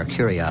whetted our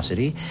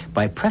curiosity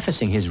by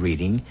prefacing his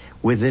reading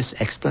with this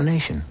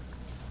explanation.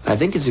 I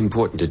think it's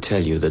important to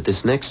tell you that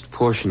this next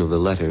portion of the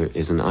letter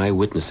is an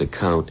eyewitness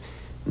account,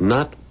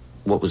 not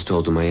what was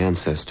told to my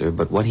ancestor,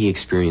 but what he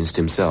experienced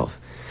himself.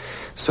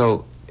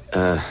 So,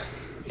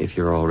 if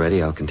you're all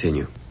ready, I'll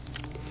continue.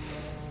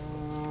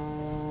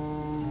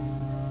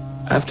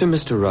 After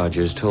Mr.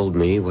 Rogers told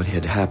me what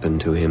had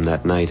happened to him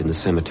that night in the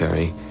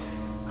cemetery,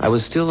 I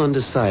was still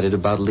undecided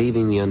about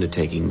leaving the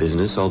undertaking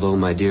business, although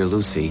my dear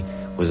Lucy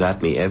was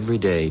at me every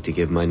day to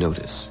give my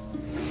notice.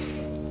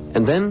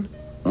 And then,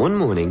 one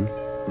morning,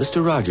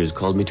 Mr. Rogers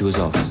called me to his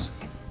office.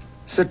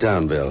 Sit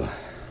down, Bill.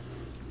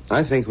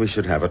 I think we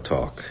should have a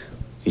talk.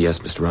 Yes,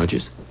 Mr.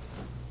 Rogers?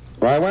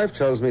 My wife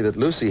tells me that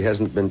Lucy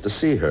hasn't been to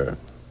see her.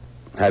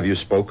 Have you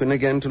spoken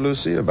again to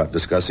Lucy about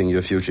discussing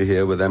your future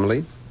here with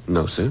Emily?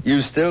 No, sir.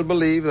 You still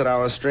believe that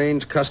our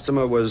strange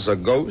customer was a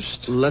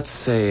ghost? Let's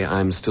say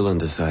I'm still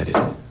undecided.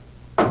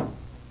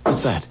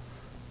 What's that?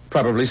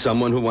 Probably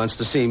someone who wants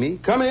to see me.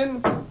 Come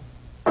in.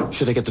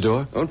 Should I get the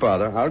door? Don't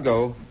bother. I'll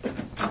go.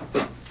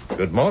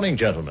 Good morning,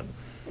 gentlemen.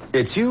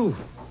 It's you.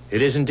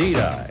 It is indeed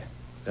I.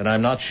 And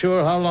I'm not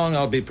sure how long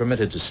I'll be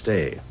permitted to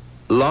stay.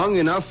 Long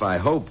enough, I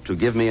hope, to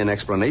give me an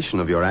explanation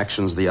of your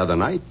actions the other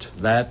night.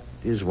 That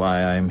is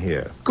why I'm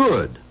here.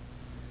 Good.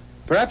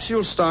 Perhaps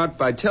you'll start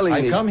by telling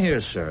me... I come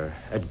here, sir,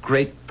 at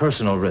great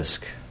personal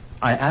risk.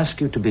 I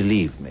ask you to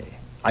believe me.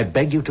 I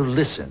beg you to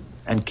listen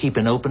and keep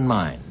an open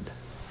mind.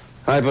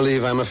 I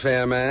believe I'm a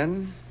fair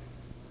man.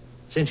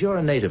 Since you're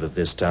a native of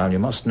this town, you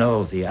must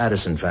know of the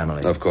Addison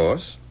family. Of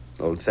course.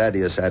 Old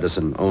Thaddeus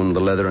Addison owned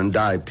the leather and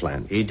dye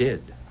plant. He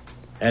did.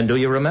 And do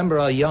you remember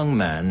a young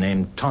man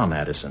named Tom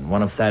Addison,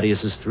 one of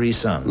Thaddeus's 3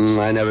 sons?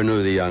 I never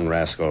knew the young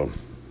rascal.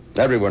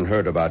 Everyone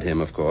heard about him,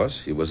 of course.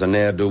 He was a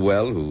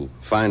ne'er-do-well who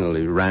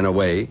finally ran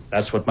away.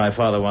 That's what my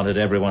father wanted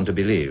everyone to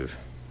believe.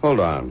 Hold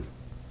on.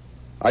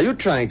 Are you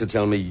trying to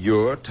tell me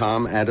you're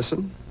Tom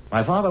Addison?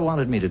 My father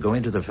wanted me to go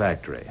into the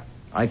factory.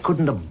 I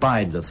couldn't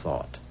abide the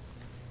thought.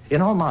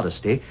 In all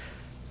modesty,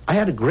 I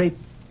had a great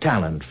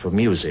talent for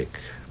music,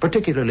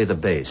 particularly the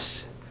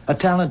bass, a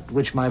talent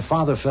which my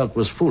father felt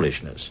was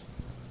foolishness.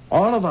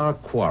 All of our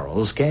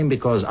quarrels came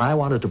because I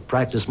wanted to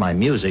practice my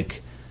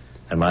music,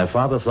 and my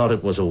father thought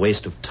it was a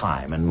waste of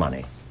time and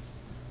money.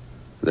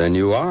 Then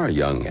you are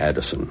young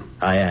Addison.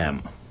 I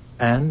am.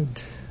 And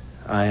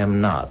I am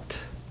not.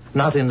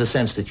 Not in the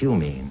sense that you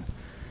mean.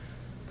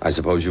 I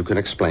suppose you can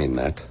explain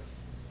that.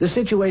 The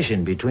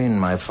situation between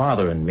my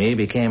father and me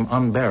became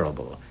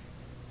unbearable.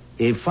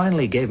 He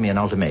finally gave me an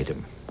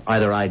ultimatum.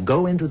 Either I'd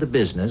go into the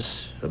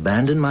business,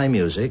 abandon my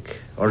music,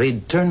 or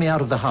he'd turn me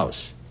out of the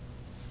house.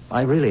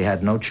 I really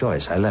had no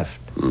choice. I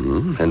left.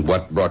 Mm-hmm. And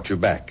what brought you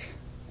back?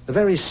 The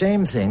very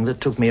same thing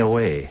that took me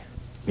away.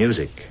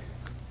 Music.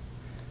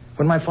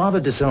 When my father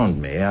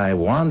disowned me, I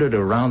wandered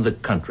around the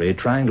country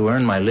trying to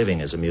earn my living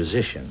as a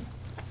musician.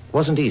 It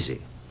wasn't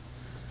easy.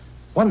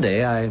 One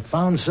day I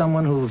found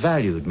someone who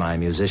valued my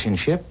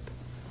musicianship.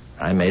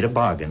 I made a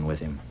bargain with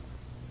him.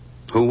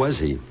 Who was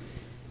he?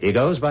 He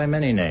goes by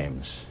many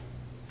names.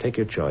 Take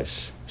your choice.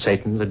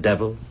 Satan, the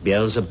devil,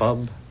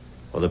 Beelzebub,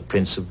 or the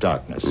Prince of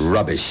Darkness.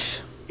 Rubbish.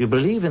 You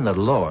believe in the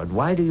Lord.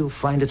 Why do you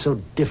find it so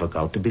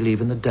difficult to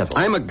believe in the devil?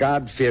 I'm a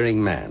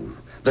God-fearing man.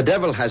 The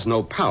devil has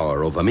no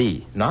power over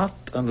me. Not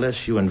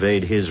unless you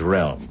invade his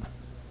realm,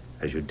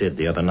 as you did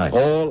the other night.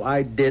 All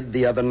I did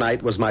the other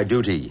night was my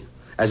duty,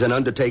 as an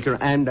undertaker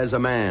and as a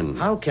man.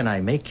 How can I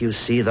make you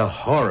see the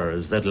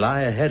horrors that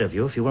lie ahead of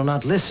you if you will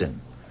not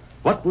listen?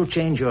 What will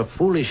change your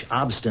foolish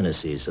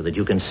obstinacy so that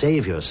you can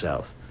save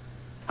yourself?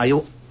 Are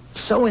you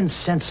so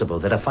insensible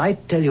that if I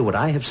tell you what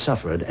I have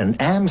suffered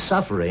and am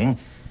suffering,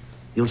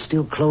 you'll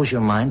still close your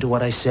mind to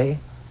what I say?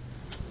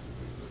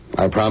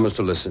 I promise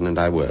to listen, and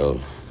I will.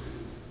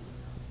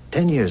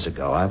 10 years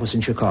ago, I was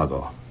in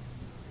Chicago,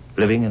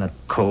 living in a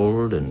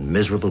cold and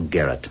miserable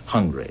garret,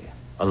 hungry,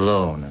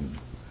 alone, and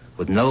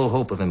with no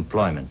hope of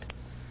employment.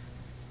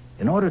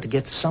 In order to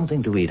get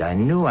something to eat, I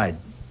knew I'd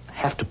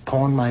have to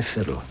pawn my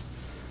fiddle.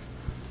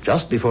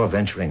 Just before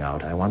venturing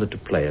out, I wanted to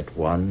play it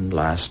one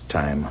last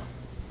time,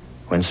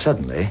 when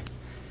suddenly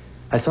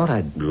I thought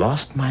I'd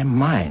lost my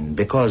mind,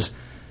 because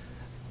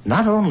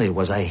not only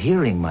was I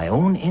hearing my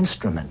own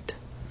instrument,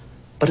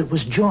 but it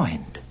was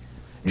joined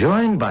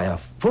by a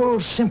full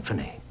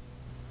symphony,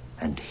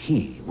 and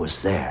he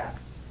was there.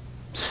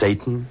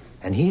 Satan?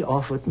 And he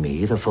offered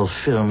me the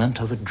fulfillment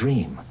of a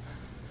dream.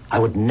 I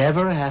would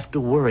never have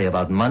to worry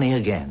about money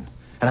again,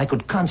 and I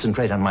could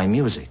concentrate on my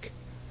music.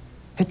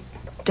 It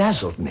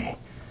dazzled me,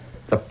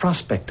 the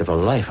prospect of a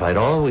life I'd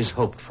always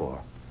hoped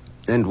for.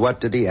 And what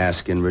did he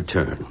ask in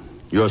return?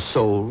 Your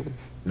soul?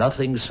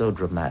 Nothing so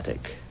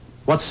dramatic.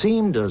 What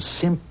seemed a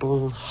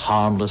simple,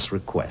 harmless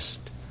request.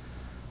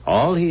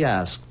 All he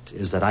asked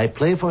is that I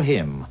play for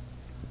him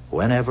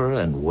whenever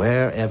and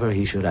wherever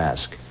he should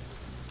ask.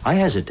 I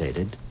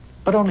hesitated,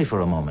 but only for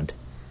a moment.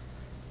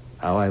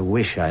 How I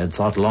wish I had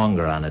thought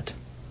longer on it,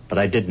 but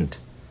I didn't.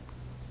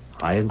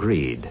 I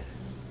agreed.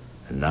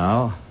 And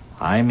now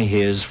I'm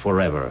his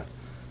forever.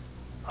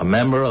 A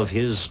member of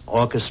his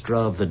orchestra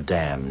of the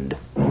damned.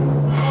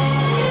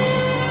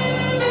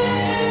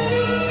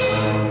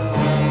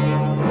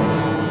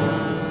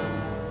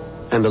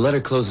 And the letter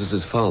closes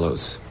as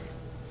follows.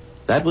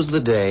 That was the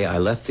day I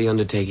left the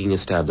undertaking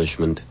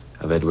establishment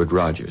of Edward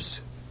Rogers.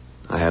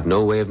 I have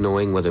no way of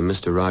knowing whether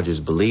Mr. Rogers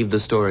believed the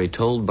story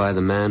told by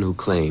the man who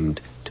claimed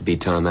to be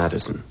Tom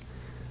Addison.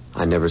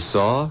 I never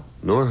saw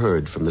nor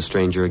heard from the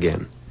stranger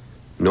again,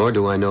 nor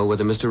do I know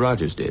whether Mr.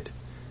 Rogers did.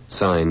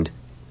 Signed,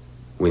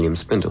 William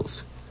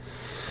Spindles.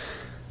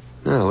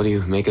 Now, what do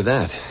you make of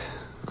that?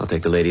 I'll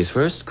take the ladies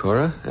first.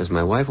 Cora, as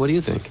my wife, what do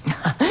you think?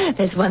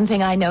 There's one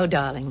thing I know,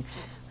 darling.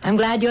 I'm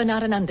glad you're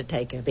not an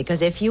undertaker,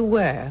 because if you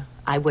were,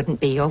 I wouldn't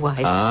be your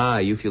wife. Ah,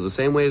 you feel the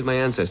same way as my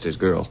ancestors,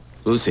 girl.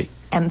 Lucy.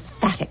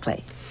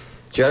 Emphatically.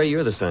 Jerry,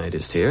 you're the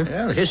scientist here.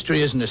 Well,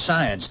 history isn't a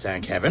science,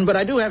 thank heaven, but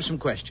I do have some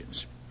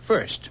questions.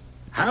 First,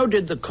 how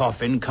did the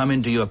coffin come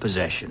into your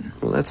possession?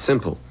 Well, that's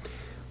simple.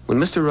 When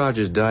Mr.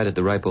 Rogers died at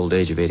the ripe old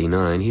age of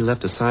 89, he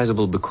left a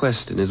sizable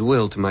bequest in his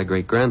will to my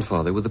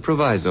great-grandfather with the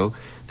proviso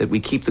that we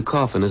keep the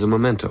coffin as a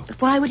memento. But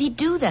why would he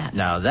do that?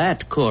 Now,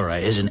 that, Cora,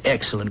 is an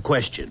excellent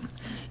question.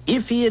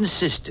 If he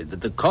insisted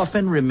that the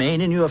coffin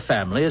remain in your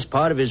family as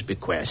part of his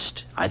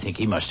bequest, I think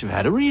he must have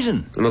had a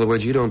reason. In other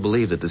words, you don't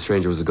believe that the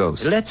stranger was a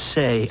ghost? Let's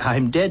say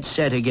I'm dead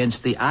set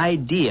against the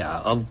idea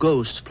of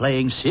ghosts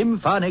playing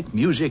symphonic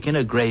music in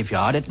a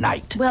graveyard at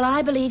night. Well,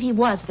 I believe he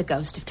was the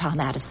ghost of Tom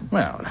Addison.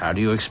 Well, how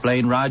do you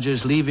explain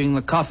Rogers leaving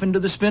the coffin to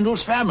the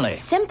Spindles family?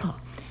 Simple.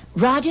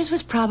 Rogers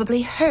was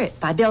probably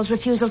hurt by Bill's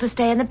refusal to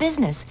stay in the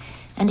business,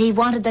 and he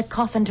wanted the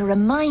coffin to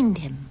remind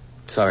him.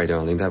 Sorry,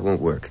 darling, that won't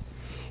work.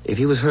 If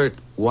he was hurt,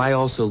 why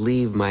also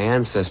leave my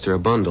ancestor a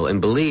bundle?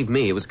 And believe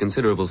me, it was a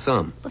considerable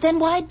sum. Well, then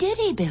why did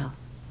he, Bill?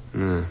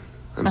 I'm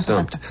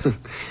stumped.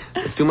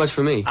 It's too much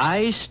for me.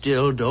 I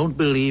still don't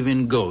believe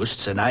in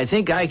ghosts, and I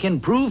think I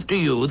can prove to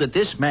you that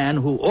this man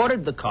who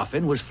ordered the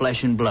coffin was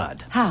flesh and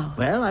blood. How?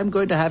 Well, I'm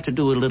going to have to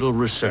do a little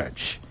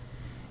research.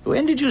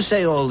 When did you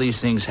say all these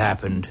things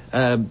happened?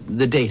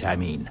 The date, I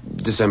mean.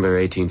 December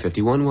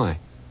 1851. Why?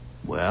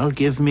 Well,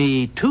 give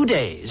me 2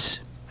 days,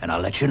 and I'll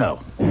let you know.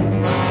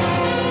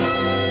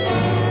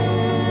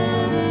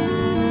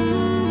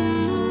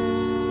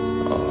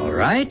 All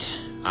right.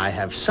 I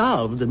have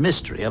solved the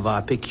mystery of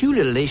our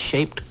peculiarly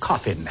shaped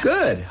coffin.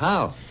 Good.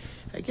 How?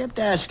 I kept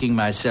asking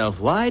myself,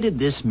 why did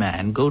this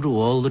man go to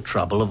all the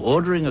trouble of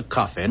ordering a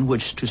coffin,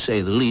 which, to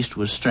say the least,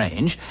 was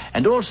strange,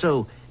 and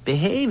also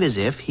behave as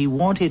if he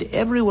wanted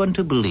everyone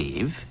to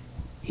believe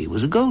he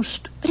was a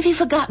ghost? But have you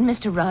forgotten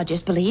Mr.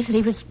 Rogers' belief that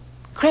he was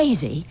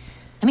crazy?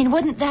 I mean,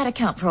 wouldn't that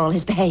account for all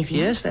his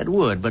behavior? Yes, that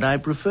would, but I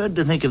preferred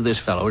to think of this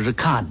fellow as a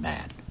con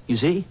man. You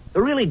see?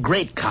 A really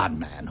great con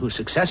man who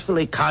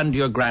successfully conned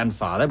your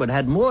grandfather but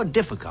had more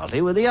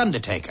difficulty with the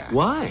undertaker.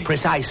 Why?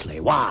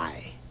 Precisely.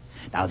 Why?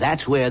 Now,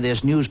 that's where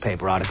this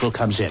newspaper article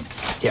comes in.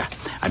 Here,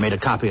 I made a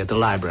copy at the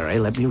library.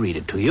 Let me read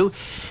it to you.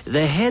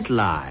 The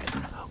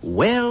headline,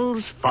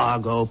 Wells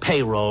Fargo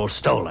payroll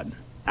stolen.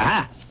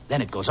 Aha!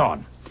 Then it goes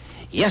on.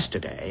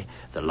 Yesterday,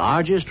 the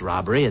largest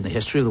robbery in the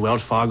history of the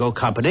Wells Fargo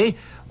Company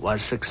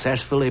was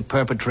successfully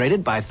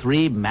perpetrated by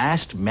 3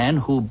 masked men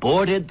who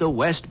boarded the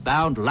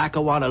westbound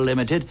Lackawanna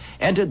Limited,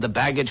 entered the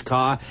baggage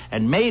car,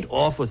 and made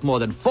off with more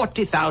than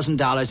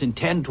 $40,000 in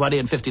 $10, $20,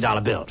 and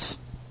 $50 bills.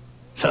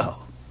 So,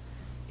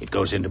 it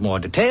goes into more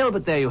detail,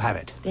 but there you have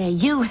it. There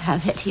you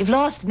have it. You've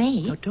lost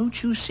me. Now,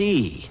 don't you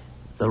see?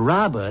 The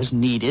robbers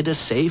needed a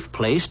safe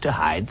place to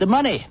hide the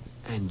money.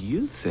 And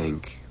you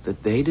think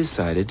that they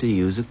decided to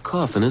use a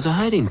coffin as a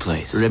hiding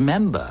place?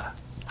 Remember,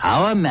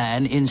 our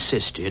man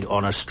insisted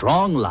on a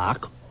strong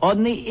lock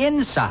on the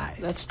inside.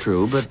 That's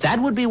true, but...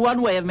 That would be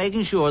one way of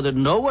making sure that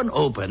no one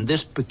opened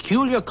this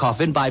peculiar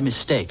coffin by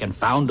mistake and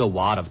found a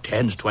wad of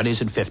 10s,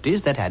 20s, and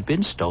 50s that had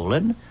been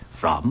stolen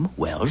from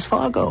Wells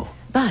Fargo.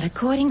 But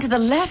according to the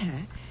letter,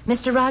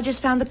 Mr. Rogers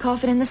found the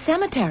coffin in the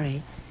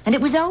cemetery. And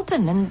it was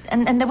open,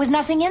 and there was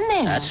nothing in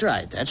there.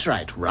 That's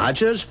right.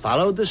 Rogers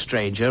followed the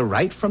stranger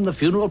right from the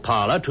funeral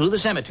parlor to the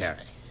cemetery.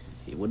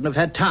 He wouldn't have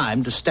had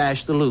time to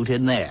stash the loot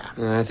in there.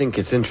 I think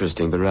it's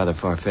interesting, but rather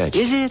far-fetched.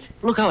 Is it?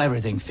 Look how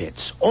everything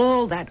fits.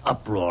 All that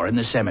uproar in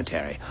the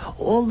cemetery.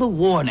 All the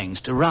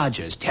warnings to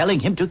Rogers telling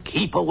him to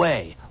keep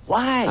away.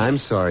 Why? I'm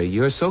sorry.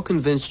 You're so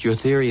convinced your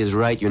theory is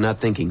right, you're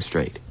not thinking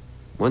straight.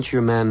 Once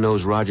your man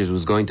knows Rogers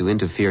was going to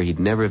interfere, he'd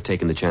never have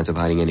taken the chance of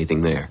hiding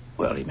anything there.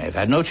 Well, he may have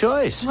had no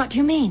choice. What do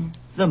you mean?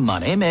 The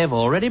money may have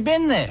already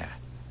been there.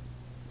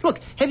 Look,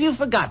 have you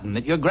forgotten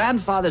that your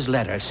grandfather's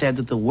letter said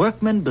that the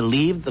workmen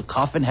believed the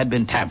coffin had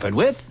been tampered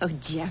with? Oh,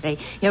 Jerry,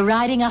 you're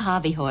riding a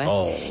hobby horse.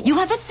 Oh. You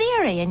have a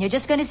theory, and you're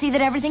just going to see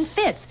that everything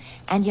fits.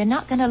 And you're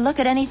not going to look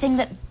at anything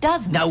that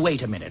doesn't. Now,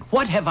 wait a minute.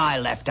 What have I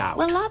left out?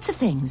 Well, lots of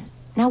things.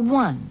 Now,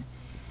 one.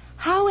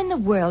 How in the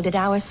world did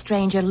our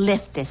stranger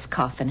lift this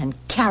coffin and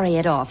carry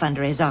it off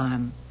under his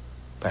arm?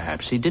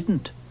 Perhaps he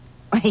didn't.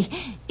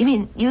 You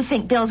mean you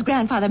think Bill's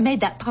grandfather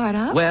made that part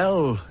up?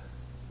 Well,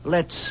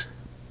 let's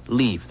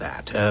leave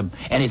that.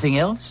 Anything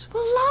else?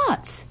 Well,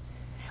 lots.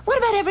 What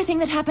about everything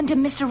that happened to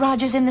Mr.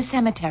 Rogers in the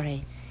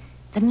cemetery?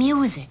 The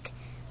music,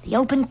 the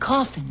open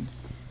coffin.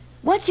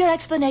 What's your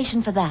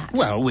explanation for that?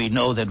 Well, we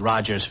know that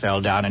Rogers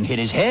fell down and hit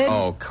his head.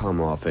 Oh, come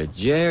off it,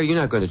 Jer. You're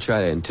not going to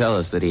try to tell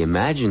us that he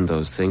imagined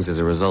those things as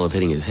a result of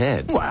hitting his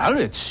head. Well,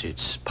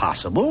 it's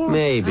possible.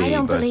 Maybe, I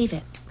don't but... believe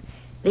it.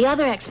 The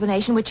other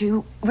explanation, which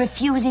you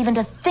refuse even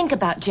to think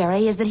about,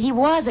 Jerry, is that he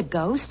was a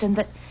ghost and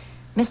that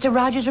Mr.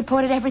 Rogers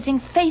reported everything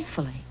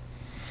faithfully.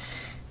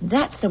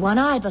 That's the one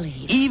I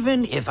believe.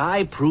 Even if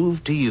I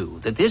prove to you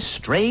that this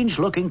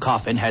strange-looking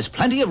coffin has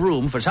plenty of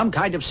room for some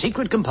kind of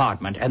secret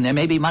compartment and there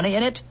may be money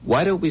in it?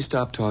 Why don't we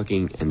stop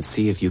talking and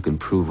see if you can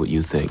prove what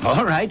you think?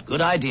 All right,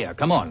 good idea.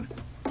 Come on.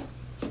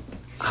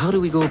 How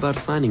do we go about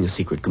finding a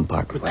secret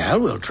compartment? Well,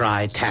 we'll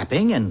try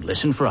tapping and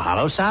listen for a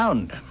hollow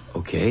sound.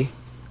 Okay.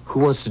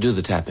 Who wants to do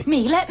the tapping?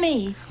 Me, let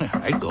me. All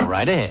right, go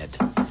right ahead.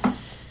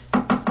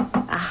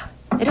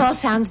 It all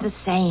sounds the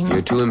same.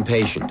 You're too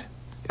impatient.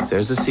 If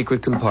there's a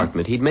secret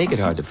compartment, he'd make it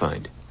hard to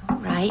find.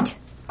 Right.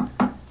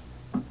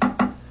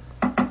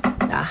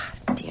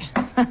 Dear.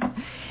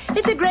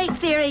 It's a great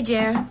theory,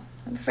 Jer.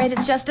 I'm afraid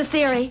it's just a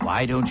theory.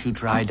 Why don't you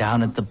try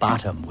down at the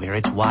bottom where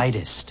it's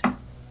widest?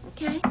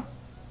 Okay.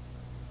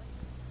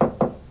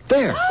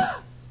 There.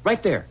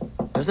 Right there.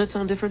 Doesn't that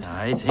sound different?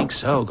 I think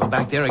so. Go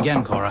back there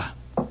again, Cora.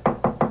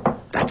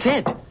 That's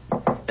it.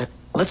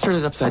 Let's turn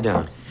it upside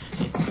down.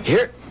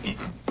 Here.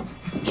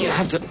 You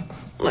have to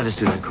let us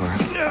do that, Cora.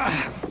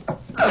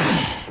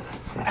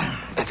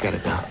 That's got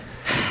it now.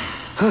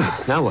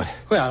 Now what?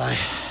 Well, I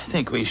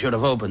think we should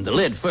have opened the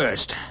lid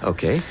first.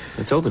 Okay,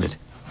 let's open it.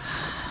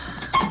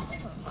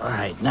 All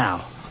right,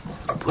 now,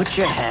 put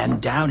your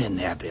hand down in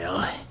there,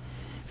 Bill.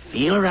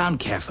 Feel around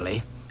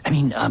carefully.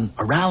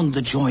 Around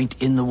the joint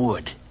in the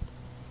wood.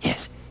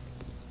 Yes.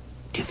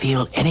 Do you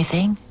feel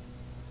anything?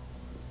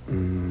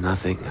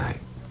 Nothing.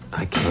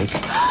 I can't. You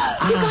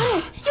got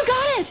it. You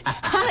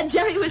got it.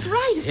 Jerry was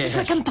right. It's a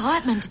secret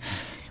compartment.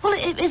 Well,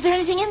 is there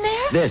anything in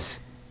there? This.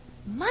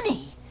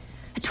 Money.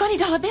 A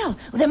 $20 bill.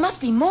 Well, there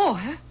must be more.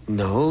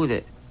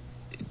 No,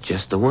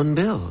 just the one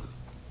bill.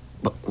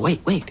 But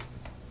wait.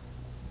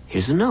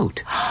 Here's a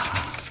note.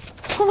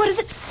 Well, what does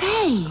it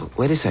say?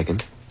 Wait a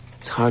second.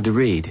 It's hard to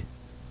read.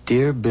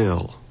 Dear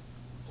Bill,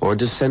 or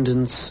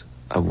descendants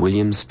of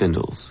William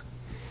Spindles,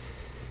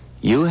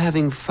 you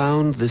having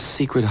found this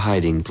secret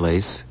hiding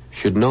place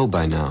should know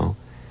by now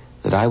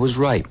that I was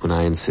right when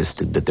I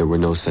insisted that there were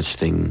no such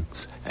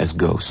things as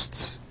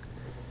ghosts.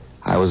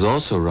 I was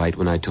also right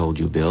when I told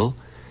you, Bill,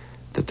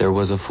 that there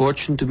was a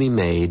fortune to be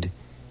made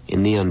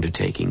in the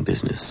undertaking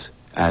business,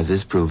 as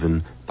is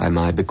proven by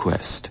my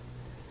bequest.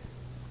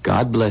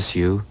 God bless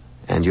you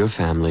and your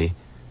family.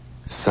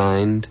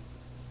 Signed,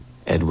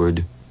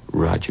 Edward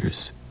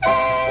Rogers.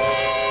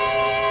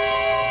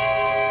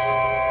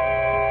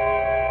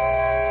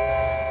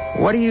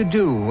 What do you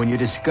do when you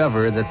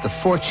discover that the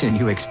fortune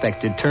you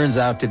expected turns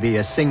out to be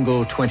a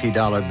single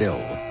 $20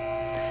 bill?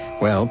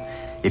 Well,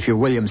 if you're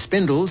William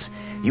Spindles,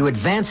 you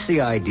advance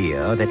the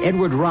idea that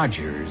Edward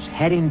Rogers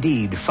had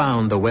indeed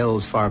found the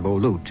Wells Fargo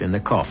loot in the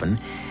coffin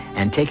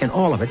and taken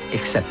all of it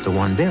except the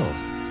one bill.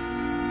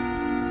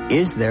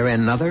 Is there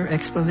another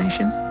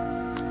explanation?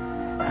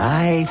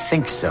 I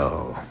think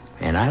so,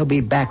 and I'll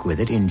be back with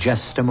it in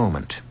just a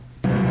moment.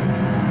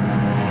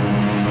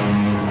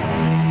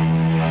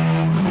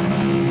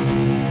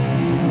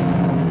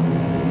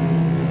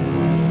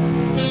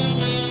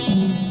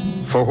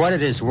 For what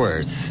it is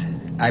worth,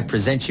 I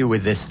present you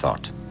with this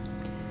thought.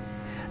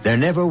 There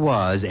never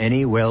was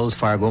any Wells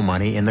Fargo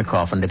money in the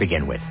coffin to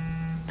begin with.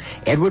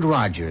 Edward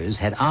Rogers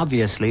had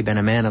obviously been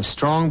a man of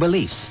strong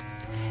beliefs,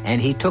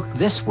 and he took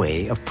this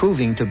way of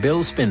proving to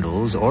Bill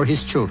Spindles or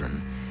his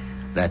children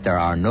that there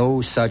are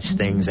no such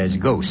things as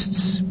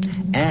ghosts,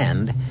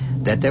 and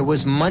that there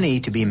was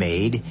money to be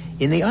made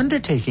in the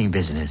undertaking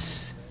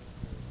business.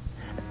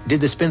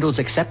 Did the Spindles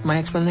accept my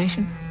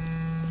explanation?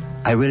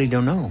 I really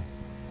don't know.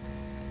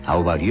 How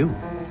about you?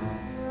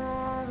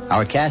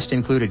 Our cast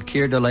included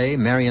Keir DeLay,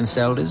 Marion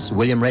Seldes,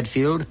 William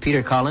Redfield,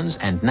 Peter Collins,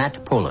 and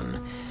Nat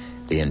Polan.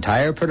 The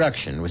entire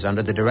production was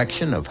under the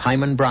direction of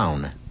Hyman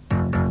Brown.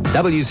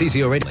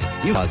 WCCO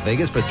Radio, Las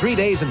Vegas for 3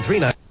 days and 3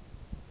 nights.